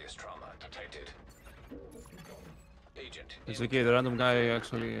 Serious trauma detected. Agent. It's okay, the random guy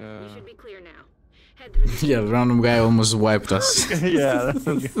actually. We should be clear now. Head through the Yeah, the random guy almost wiped us. Yeah,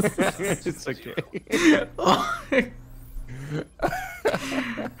 it's okay.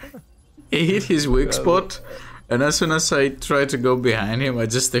 He hit his weak spot, and as soon as I try to go behind him, I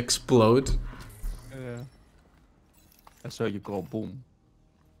just explode. Yeah. I saw you go boom.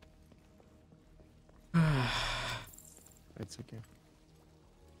 It's okay.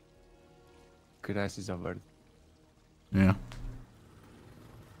 Crisis averted. Yeah.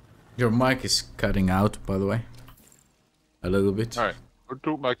 Your mic is cutting out, by the way. A little bit. Alright, who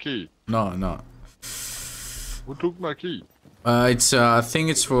took my key? No, no. Who took my key? It's I think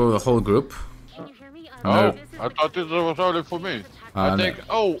it's for the whole group. Can you hear me? No. This is I the thought this was only for me. I no. think,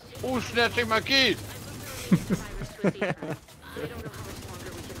 oh, who's snatching my key? survivors to a safe room. I don't know how much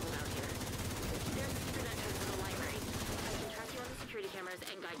longer we can hold out here. There's a secret entrance to the library. I can track you on the security cameras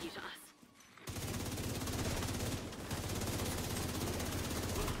and guide you to us.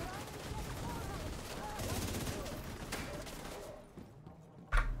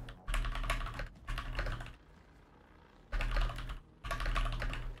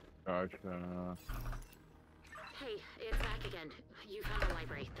 Right, Hey, it's back again. You found the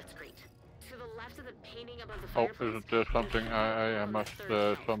library. That's great. To the left of the painting above the oh, fireplace. isn't there something I must,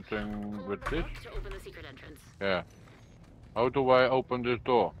 something Pull with on this? up to open the secret entrance. Yeah. How do I open this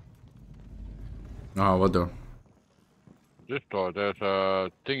door? Oh, what door? This door, there's a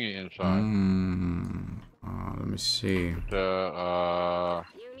thingy inside. Let me see. You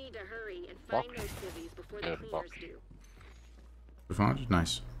need to hurry and find Box? those civvies before the Yes, cleaners box. do. You found it?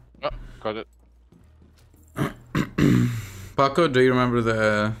 Nice. Oh, got it. Paco, do you remember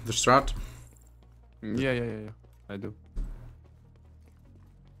the strat? Yeah. I do.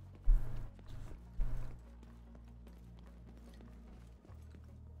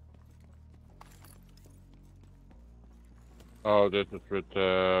 Oh, this is with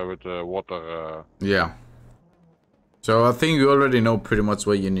the water. Yeah. So I think you already know pretty much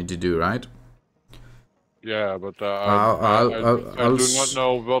what you need to do, right? Yeah, but I'll I do not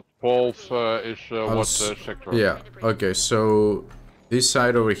know what valve is what sector. Yeah. Okay. So this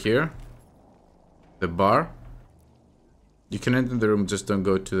side over here, the bar. You can enter the room, just don't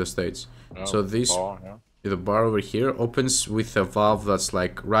go to the stage. Oh, So this, bar, yeah. the bar over here opens with a valve that's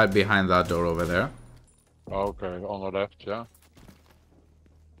like right behind that door over there. Okay, on the left, yeah.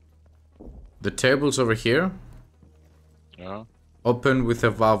 The tables over here Yeah. open with a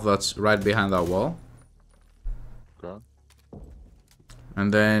valve that's right behind that wall. Okay.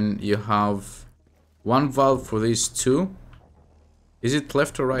 And then you have one valve for these two. Is it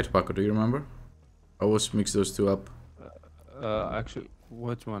left or right, Paco? Do you remember? I always mix those two up. Actually,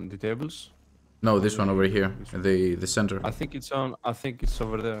 which one? The tables? No, this one over here, the center. I think it's on. I think it's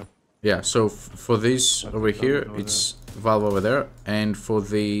over there. Yeah, so for this over here, it's valve over there, and for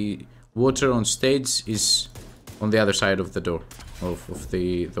the water on stage is on the other side of the door, of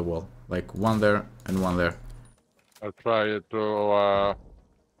the wall. Like one there and one there. I'll try to.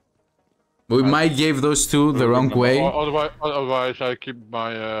 We might give those two the wrong way. Otherwise, I keep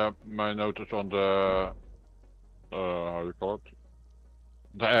my my notice on the how do you call it?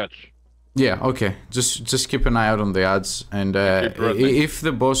 The edge. Yeah, okay. Just keep an eye out on the ads, and if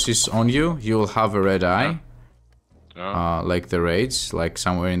the boss is on you, you'll have a red eye, like the raids, like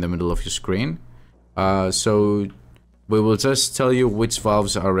somewhere in the middle of your screen. So we will just tell you which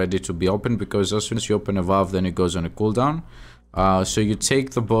valves are ready to be opened, because as soon as you open a valve, then it goes on a cooldown. So you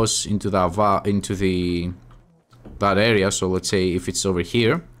take the boss into that that area. So let's say if it's over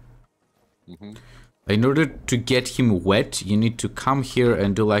here. In order to get him wet, you need to come here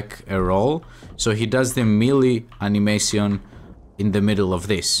and do like a roll. So he does the melee animation in the middle of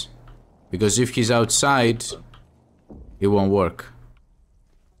this. Because if he's outside, it won't work.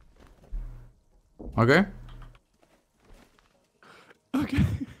 Okay? Okay.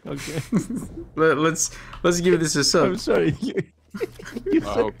 Okay. Let's give this a shot. I'm sorry. I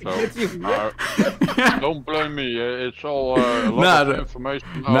hope so. Don't blame me. It's all a lot of information.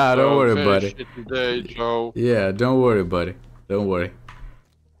 Nah, don't worry, buddy. Today, so Yeah, don't worry, buddy. Don't worry.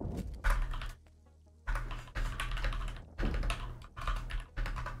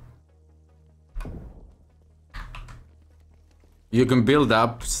 You can build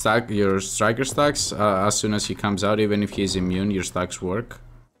up your striker stacks as soon as he comes out, even if he's immune, your stacks work.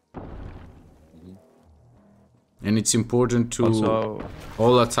 And it's important to Also,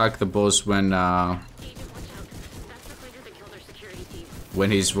 all attack the boss when Agent, watch out. That's the fighter that killed our security team.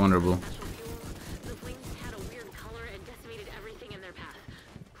 when he's vulnerable. Special fuel. The flames had a weird color and decimated everything in their path.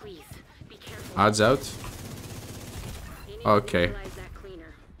 Please, be careful. Adds out. You need Okay. to visualize that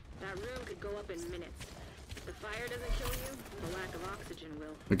cleaner. That room could go up in minutes. If the fire doesn't kill you, the lack of oxygen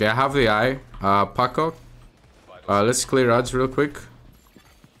will. Okay, I have the eye. Paco, let's clear ads real quick.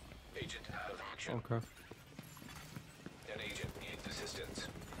 Agent out of action. okay. An agent needs assistance.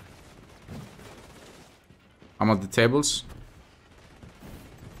 I'm on the tables.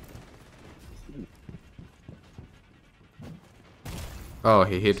 Oh,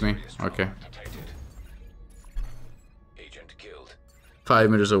 he hit me. Serious trauma Okay. detected. Agent killed. 5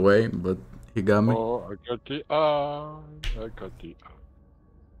 meters away, but he got me. Oh, I got the eye. I got the eye.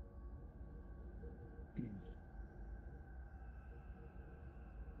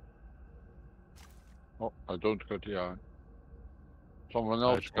 Oh, I don't got the eye. Someone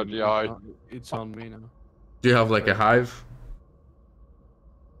else got the eye. It's on me now. Do you have like a hive?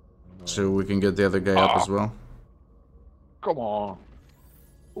 So we can get the other guy up as well. Come on.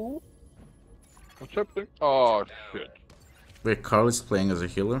 Ooh. What's happening? Oh, shit. Wait, Carl is playing as a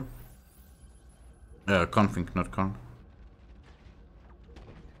healer? Confink, not Con.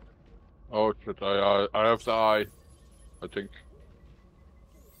 Oh, shit. I have the eye. I think.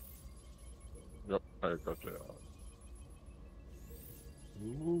 Yep, I got the eye.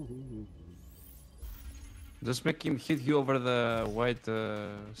 Ooh. Just make him hit you over the white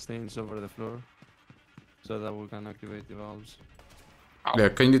stains over the floor, so that we can activate the valves. Yeah,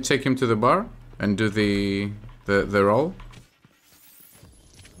 can you take him to the bar and do the roll?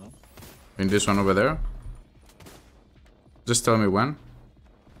 In this one over there? Just tell me when.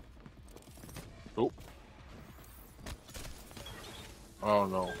 Oh. Oh,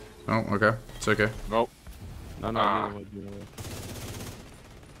 no. Oh, okay. It's okay. Nope. No, no, Ah. you know what, you know what.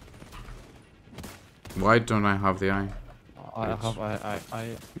 Why don't I have the eye? I have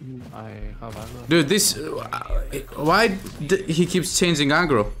aggro. Dude, this... why he keeps changing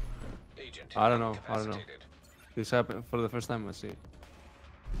aggro? Agent I don't know. I don't know. incapacitated. This happened for the first time I see it.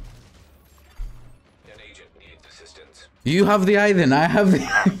 An agent needs assistance. You have the eye then, I have the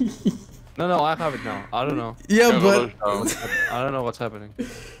eye. No, no, I have it now. I don't know. Yeah, but... I don't know what's happening.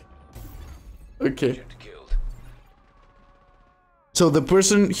 Okay. Agent killed. So the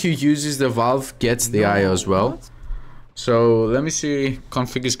person who uses the valve gets the eye as well. What? So let me see.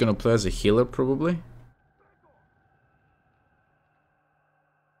 Config is gonna play as a healer probably.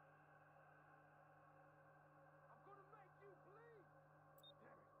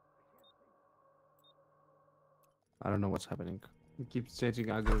 I don't know what's happening. It keeps changing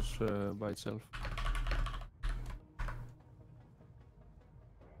aggros by itself.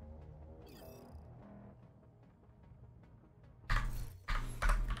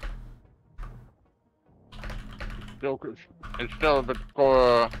 It's still a bit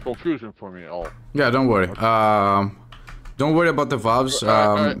confusing for me all. Yeah, don't worry. Don't worry about the valves. Me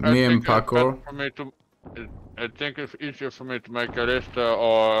and think it's Paco. better for me to, I think it's easier for me to make a list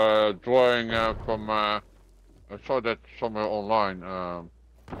or drawing from. I saw that somewhere online.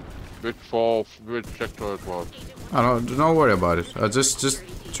 Which valve, which sector it was. Don't worry about it. Just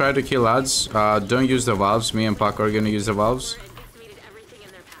try to kill ads. Don't use the valves. Me and Paco are gonna use the valves. Decimated everything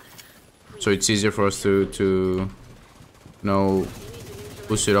in their path. So it's easier for us to know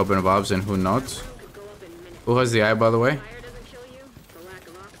who should open valves and who not. Could go up in minutes. Who has the eye, by the way? Fire doesn't kill you, the lack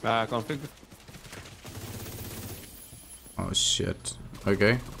of oxygen. Config. Oh shit.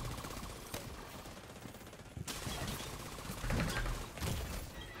 Okay.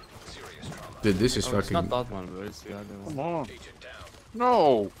 Serious trauma. Dude, this is Oh, it's fucking... not that one, but it's the other one. Come on. Agent down.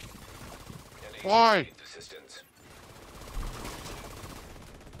 No. An agent Why? needs assistance.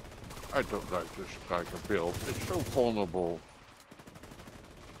 I don't like this striker build. It's so vulnerable.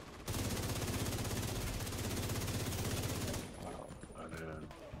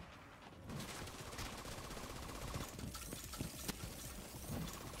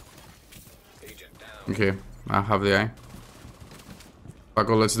 Agent down. Okay, I have the eye.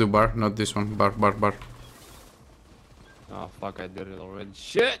 Paco, let's do bar, not this one. Bar. Oh fuck, I did it already.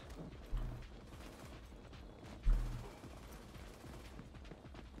 Shit!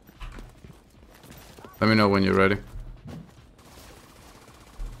 Let me know when you're ready.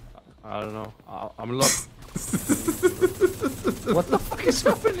 I don't know. I'm lost. What the fuck is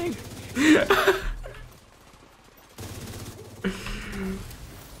happening?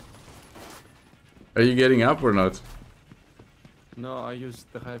 Are you getting up or not? No, I used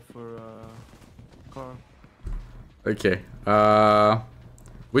the hype for car. Okay.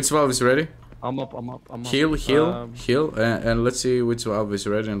 Which valve is ready? I'm up. Heal, heal, and let's see which valve is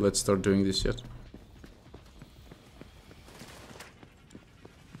ready, and let's start doing this shit.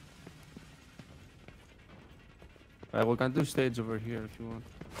 We can do stage over here if you want.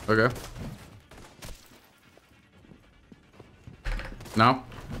 Okay. Now?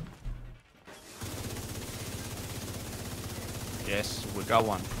 Yes, we got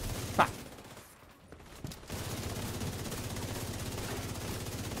one. Ha!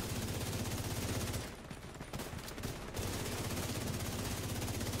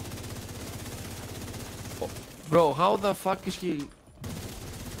 Oh, bro, how the fuck is he?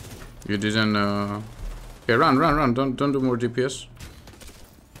 You didn't, Okay, run. Don't do more DPS.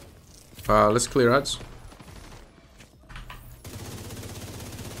 Let's clear ads.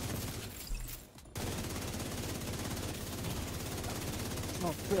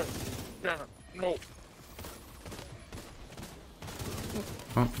 No.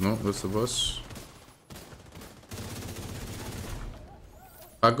 Oh, no, that's the boss.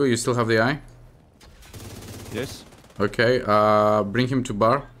 Paco, you still have the eye? Yes. Okay, bring him to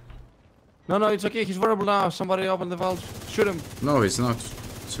bar. No, it's okay. He's vulnerable now. Somebody open the valve. Shoot him. No, he's not.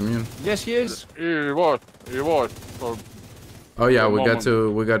 It's immune. Yes, he is. He was. For Oh yeah, the we got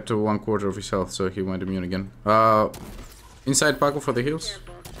moment. to 1/4 of his health, so he went immune again. Inside Paco for the heals.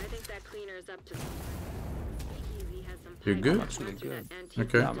 Careful. I think that cleaner is up to. Easy has some You're pipes good? going Actually to good. that antique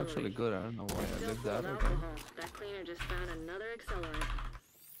Okay. Yeah, I'm distillery. actually good. I don't know why I Still did full that. of Okay. alcohol. That cleaner just found another accelerant.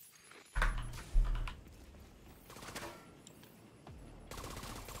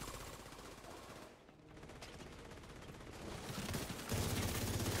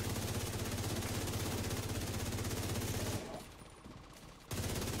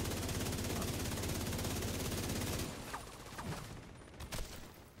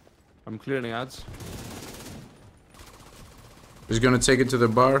 I'm clearing ads. He's gonna take it to the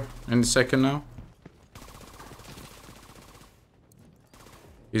bar in a second now.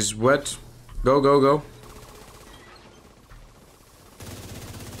 He's wet. Go.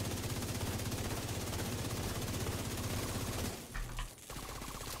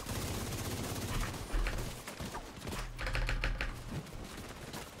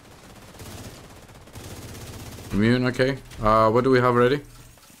 Immune, okay. What do we have ready?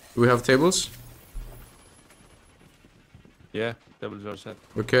 Do we have tables? Yeah, tables are set.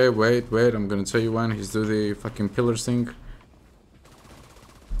 Okay, wait, I'm gonna tell you when. He's do the fucking pillars thing.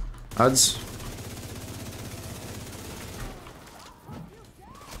 Ads.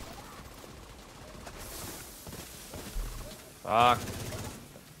 Fuck.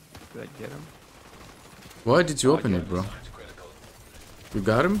 Did I get him? Why did you open it, bro? Critical. You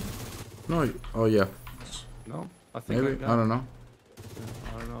got him? No, oh yeah. No? I think Maybe, I got I him. don't know.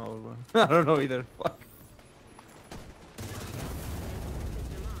 I don't know. I don't know either. Fuck.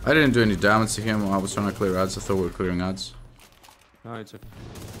 I didn't do any damage to him. I was trying to clear ads. I thought we were clearing ads. No, it's okay.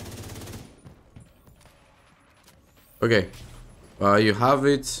 Okay. You have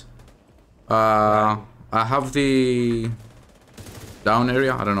it. I have the down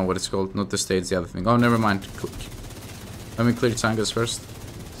area. I don't know what it's called. Not the stage, the other thing. Oh, never mind. Let me clear Tangas first.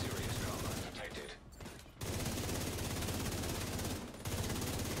 Serious trauma detected.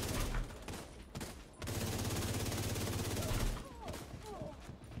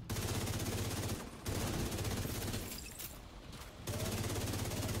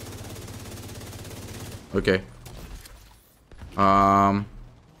 Okay.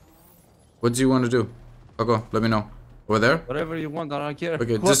 What do you want to do? Okay, let me know. Over there? Whatever you want, I don't care.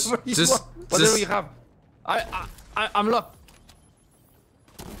 Okay, Whatever you want. Whatever you have. I'm locked.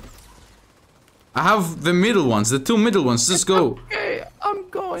 I have the middle ones, the two middle ones. Just go. Okay, I'm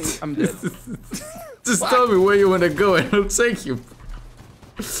going. I'm dead. Just tell me where you want to go and I'll take you.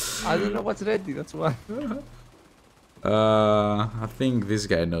 I don't know what's ready, that's why. I think this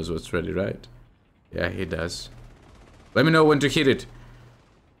guy knows what's ready, right? Yeah, he does. Let me know when to hit it.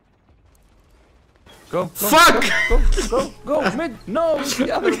 Go. Fuck! Go, mid. No, it's the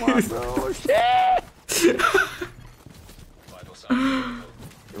other one, bro. Shit! Vital signs critical.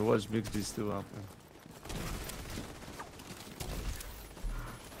 It was mix these two up.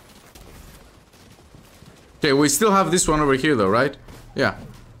 Okay, we still have this one over here though, right? Yeah.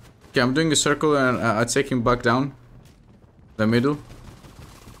 Okay, I'm doing a circle and I take him back down. The middle.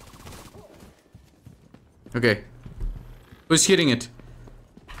 Okay. Who's hitting it?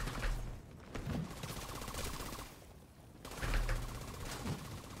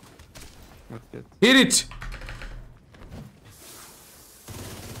 Okay. Hit it!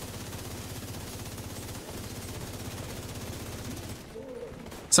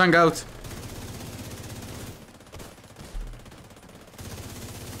 Sang out.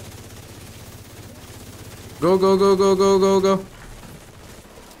 Go, go, go, go, go, go, go.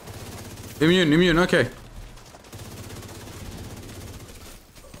 Immune, immune, okay.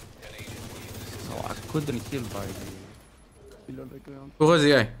 Oh, I couldn't kill by the below the ground. Who was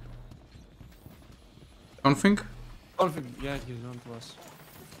the guy? Config? Config, yeah, he's on to us.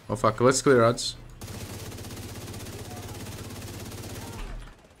 Oh fuck, let's clear odds.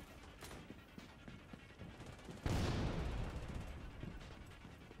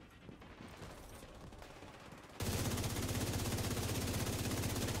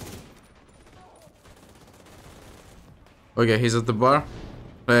 Okay, he's at the bar.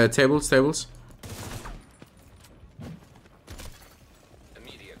 Tables.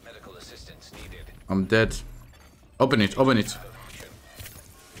 Immediate medical assistance needed. I'm dead. Open it, open it.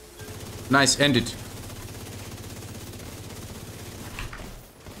 Nice, end it.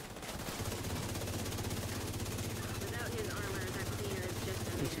 Without his armor, that cleaner is just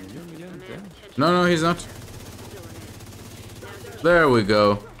a He's man. immune again, A man damn. potentially No, he's not. still in it. Now they're There we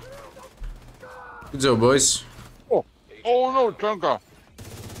go. Good job, boys. Oh no, Junker!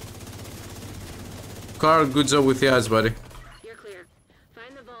 Carl, good job with the ads, buddy. You're clear.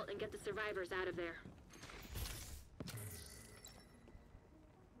 Find the vault and get the survivors out of there.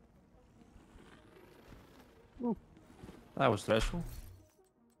 That was stressful.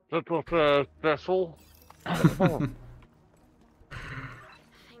 That was stressful. Thank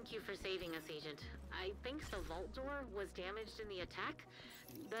you for saving us, Agent. I think the vault door was damaged in the attack.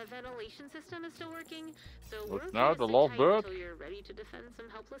 The ventilation system is still working, so But we're now gonna the sit lost tight bird? until you're ready to defend some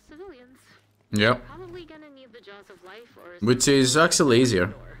helpless civilians. Yep. Probably gonna need the jaws of life or Which some is sort of actually easier.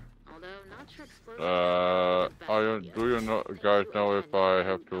 door. Although not sure explosives Are you, do you know, guys know if I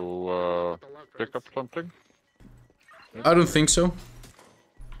have to pick up something? I don't think so.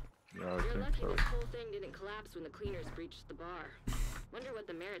 Yeah, I You're think lucky so. this whole thing didn't collapse when the cleaners breached the bar. Wonder what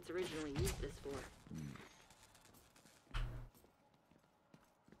the Merits originally used this for.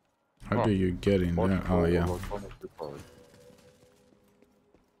 How do you get in there? Oh, yeah.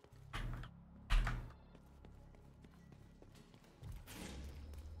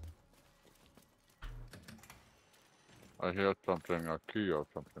 I heard something, a key or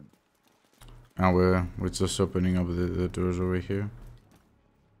something. And we're just opening up the doors over here.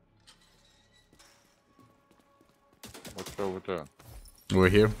 What's over there? Over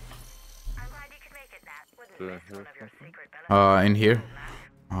here. I'm glad you could make it, Nat. Wouldn't miss one of your secret benefits. In here.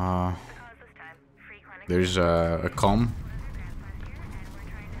 Because this time, free clinic There's a comm.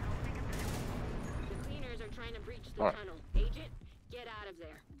 The cleaners are trying to breach the Alright. tunnel. Agent, get out of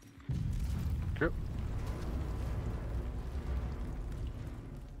there. Yep.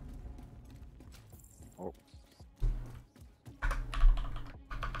 Oh.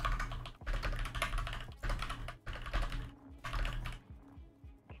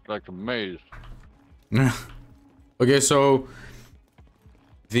 It's like a maze. Okay, so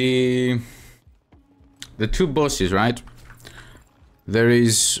the two bosses, right? There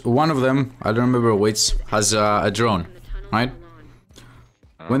is one of them, I don't remember which, has a drone, And the tunnel's right? still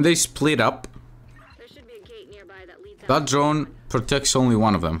on. When they split up, There should be a gate nearby that leads out. that drone protects only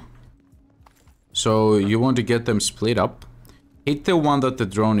one of them. So you want to get them split up, hit the one that the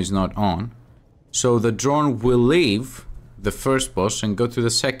drone is not on, so the drone will leave the first boss and go to the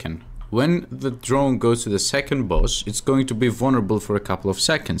second. When the drone goes to the second boss, it's going to be vulnerable for a couple of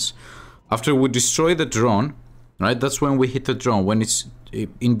seconds. After we destroy the drone, right, that's when we hit the drone, when it's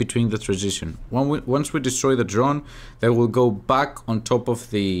in between the transition. Once we destroy the drone, they will go back on top of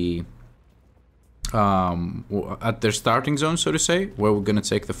the at their starting zone, so to say, where we're gonna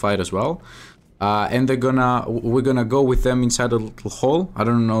take the fight as well. And we're gonna go with them inside a little hole. I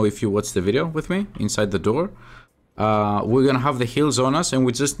don't know if you watched the video with me inside the door. We're gonna have the heals on us, and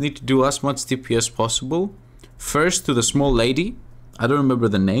we just need to do as much DP as possible. First to the small lady. I don't remember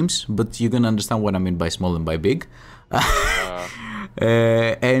the names, but you can understand what I mean by small and by big.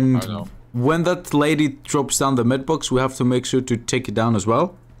 And when that lady drops down the med box, we have to make sure to take it down as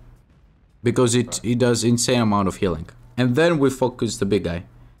well, because it does insane amount of healing. And then we focus the big guy.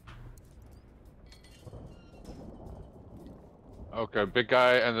 Okay, big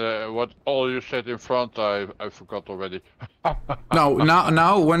guy, and what all you said in front, I forgot already. No,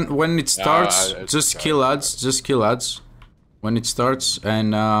 now when it starts, it's just okay. kill ads, just kill ads. When it starts,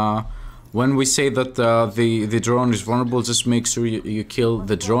 and when we say that the drone is vulnerable, just make sure you kill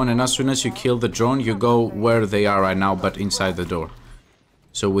the drone, and as soon as you kill the drone, you go where they are right now, but inside the door,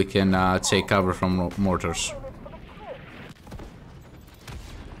 so we can take cover from mortars.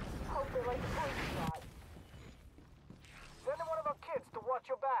 Sending one of our kids to watch Got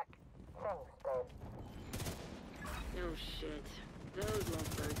your back. Thanks, babe. No shit. Those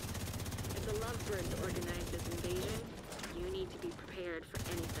lovebirds. If the lovebirds organize this invasion, you need to be prepared for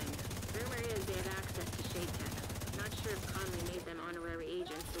anything. Rumor is they have access to Shade Tech. Not sure if Conley made them honorary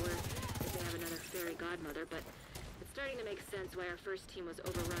agents or if they have another fairy godmother, but it's starting to make sense why our first team was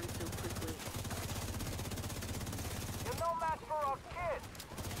overrun so quickly. You're no match for our kids.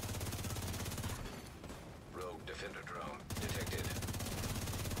 Rogue defender drone detected.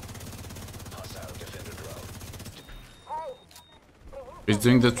 Hostile defender drone. He's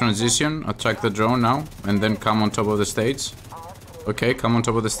doing the transition, attack the drone now, and then come on top of the stage. Okay, come on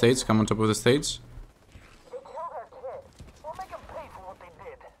top of the stage, come on top of the stage. They killed our kid. We'll make them pay for what they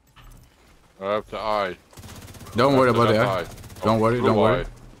did. I have the eye. Don't worry about Eye. it. Don't worry, Blue don't worry. eye.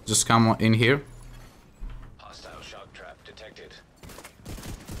 Just come in here. Hostile shock trap detected.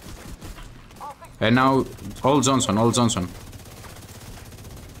 And now, all Johnson, all Johnson.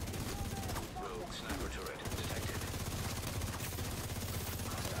 Rogue sniper turret detected.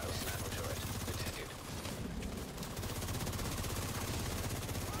 Hostile sniper turret detected.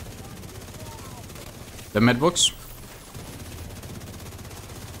 The medbox.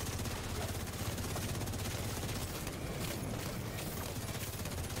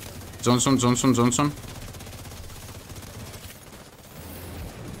 Johnson, Johnson, Johnson.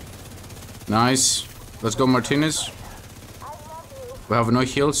 Nice. Let's go, Martinez. We have no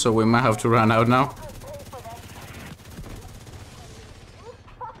heals, so we might have to run out now.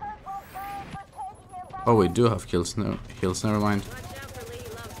 Oh, we do have heals. No heals. Never mind. Watch out for Lady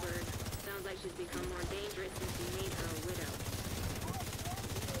Lovebird. Sounds like she's become more dangerous since you made her a widow.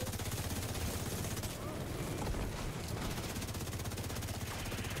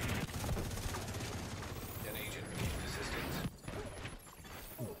 An agent needs assistance.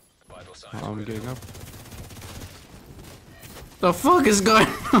 Vital signs I'm critical. getting up. The fuck is going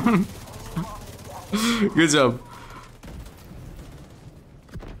on? Good job.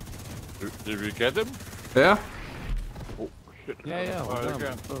 Did we get him? Yeah? Oh shit. Yeah, Right well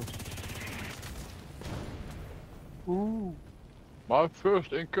again. done. Ooh. My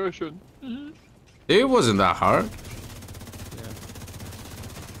first incursion. It wasn't that hard.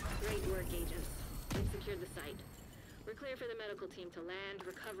 Great work, agents. We've secured the site. We're clear for the medical team to land,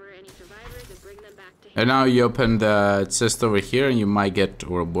 recover any survivors, and bring them back to And now you open the chest over here and you might get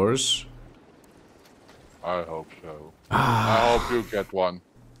Ouroboros. I hope so. I hope you get one.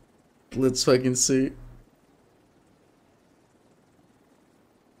 Let's fucking see.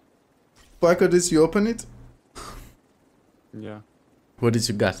 Paco, did you open it? Yeah. What did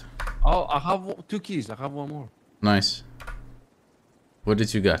you get? Oh, I have 2 keys. I have one more. Nice. What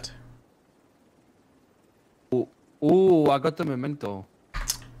did you get? Oh, I got the memento.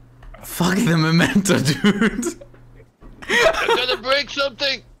 Fuck the memento, dude. I'm gonna break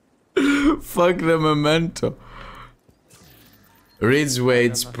something! Fuck the memento.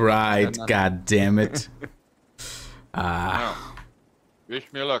 Ridgewaite's pride, god damn it. Now,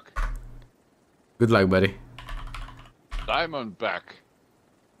 wish me luck. Good luck, buddy. Diamond back.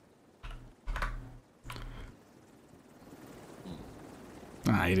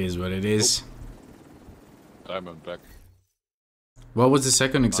 It is what it is. Diamond back. What was the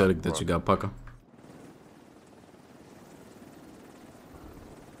second exotic that you got, Paco?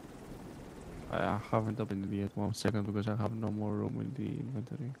 I haven't opened it yet. 1 second because I have no more room in the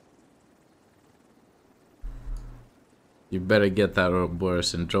inventory. You better get that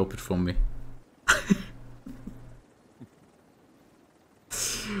Ouroboros and drop it for me.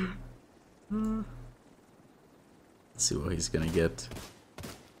 Let's see what he's gonna get.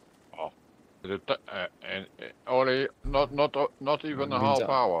 Oh. And only not even a half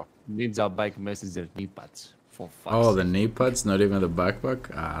hour. Ninja bike messenger knee pads. For fuck's Oh, the sake. knee pads, not even the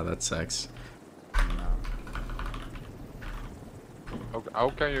backpack? Ah, that sucks. How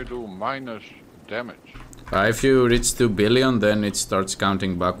can you do minus damage? If you reach 2 billion, then it starts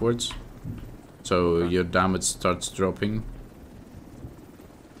counting backwards. So your damage starts dropping.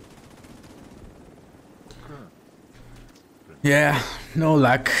 Yeah, no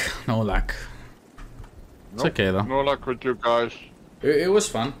luck, no luck. It's Nope, okay though. No luck with you guys. It was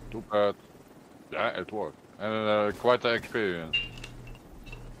fun. Too bad. Yeah, it was. And quite an experience.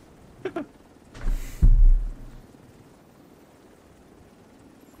 An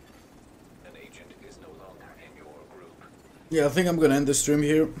agent is no longer in your group. Yeah, I think I'm gonna end the stream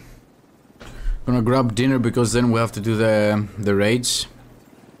here. Gonna grab dinner because then we have to do the raids.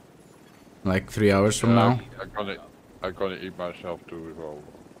 Like 3 hours from now. I'm gonna eat myself too. So.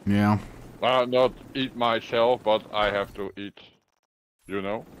 Yeah. Not eat myself, but I have to eat You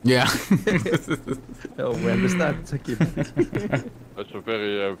know? Yeah. Oh, we understand. Sakib. That's a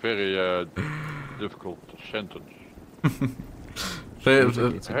very difficult sentence.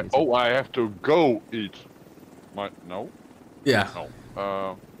 Oh, I have to go eat. No? Yeah.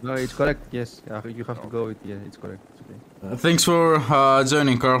 No. No, it's correct. Yes, you have to go with. Yeah, it's correct. It's okay. Thanks for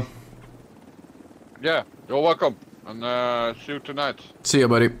joining, Carl. Yeah, you're welcome. And see you tonight. See ya,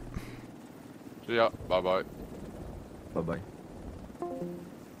 buddy. See ya. Bye bye. Bye bye.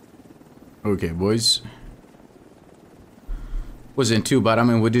 Okay, boys. Wasn't too bad. I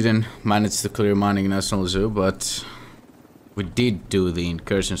mean, we didn't manage to clear Mining National Zoo, but we did do the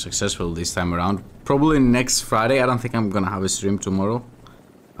incursion successful this time around. Probably next Friday. I don't think I'm gonna have a stream tomorrow.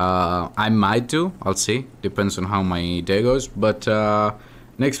 I might do. I'll see. Depends on how my day goes. But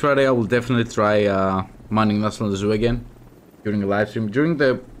next Friday, I will definitely try Mining National Zoo again during a live stream. During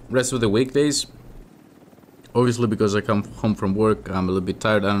the rest of the weekdays, obviously because I come home from work, I'm a little bit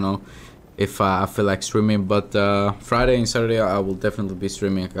tired. I don't know if I feel like streaming, but Friday and Saturday I will definitely be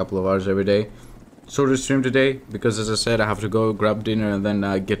streaming a couple of hours every day. Shorter stream today because, as I said, I have to go grab dinner and then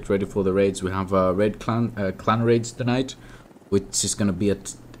get ready for the raids. We have raid clan raids tonight, which is gonna be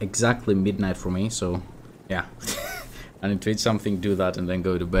at exactly midnight for me. So yeah, I need to eat something, do that, and then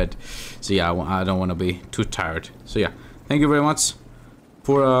go to bed. So yeah, I don't want to be too tired. So yeah, thank you very much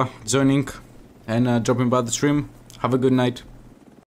for joining and dropping by the stream. Have a good night.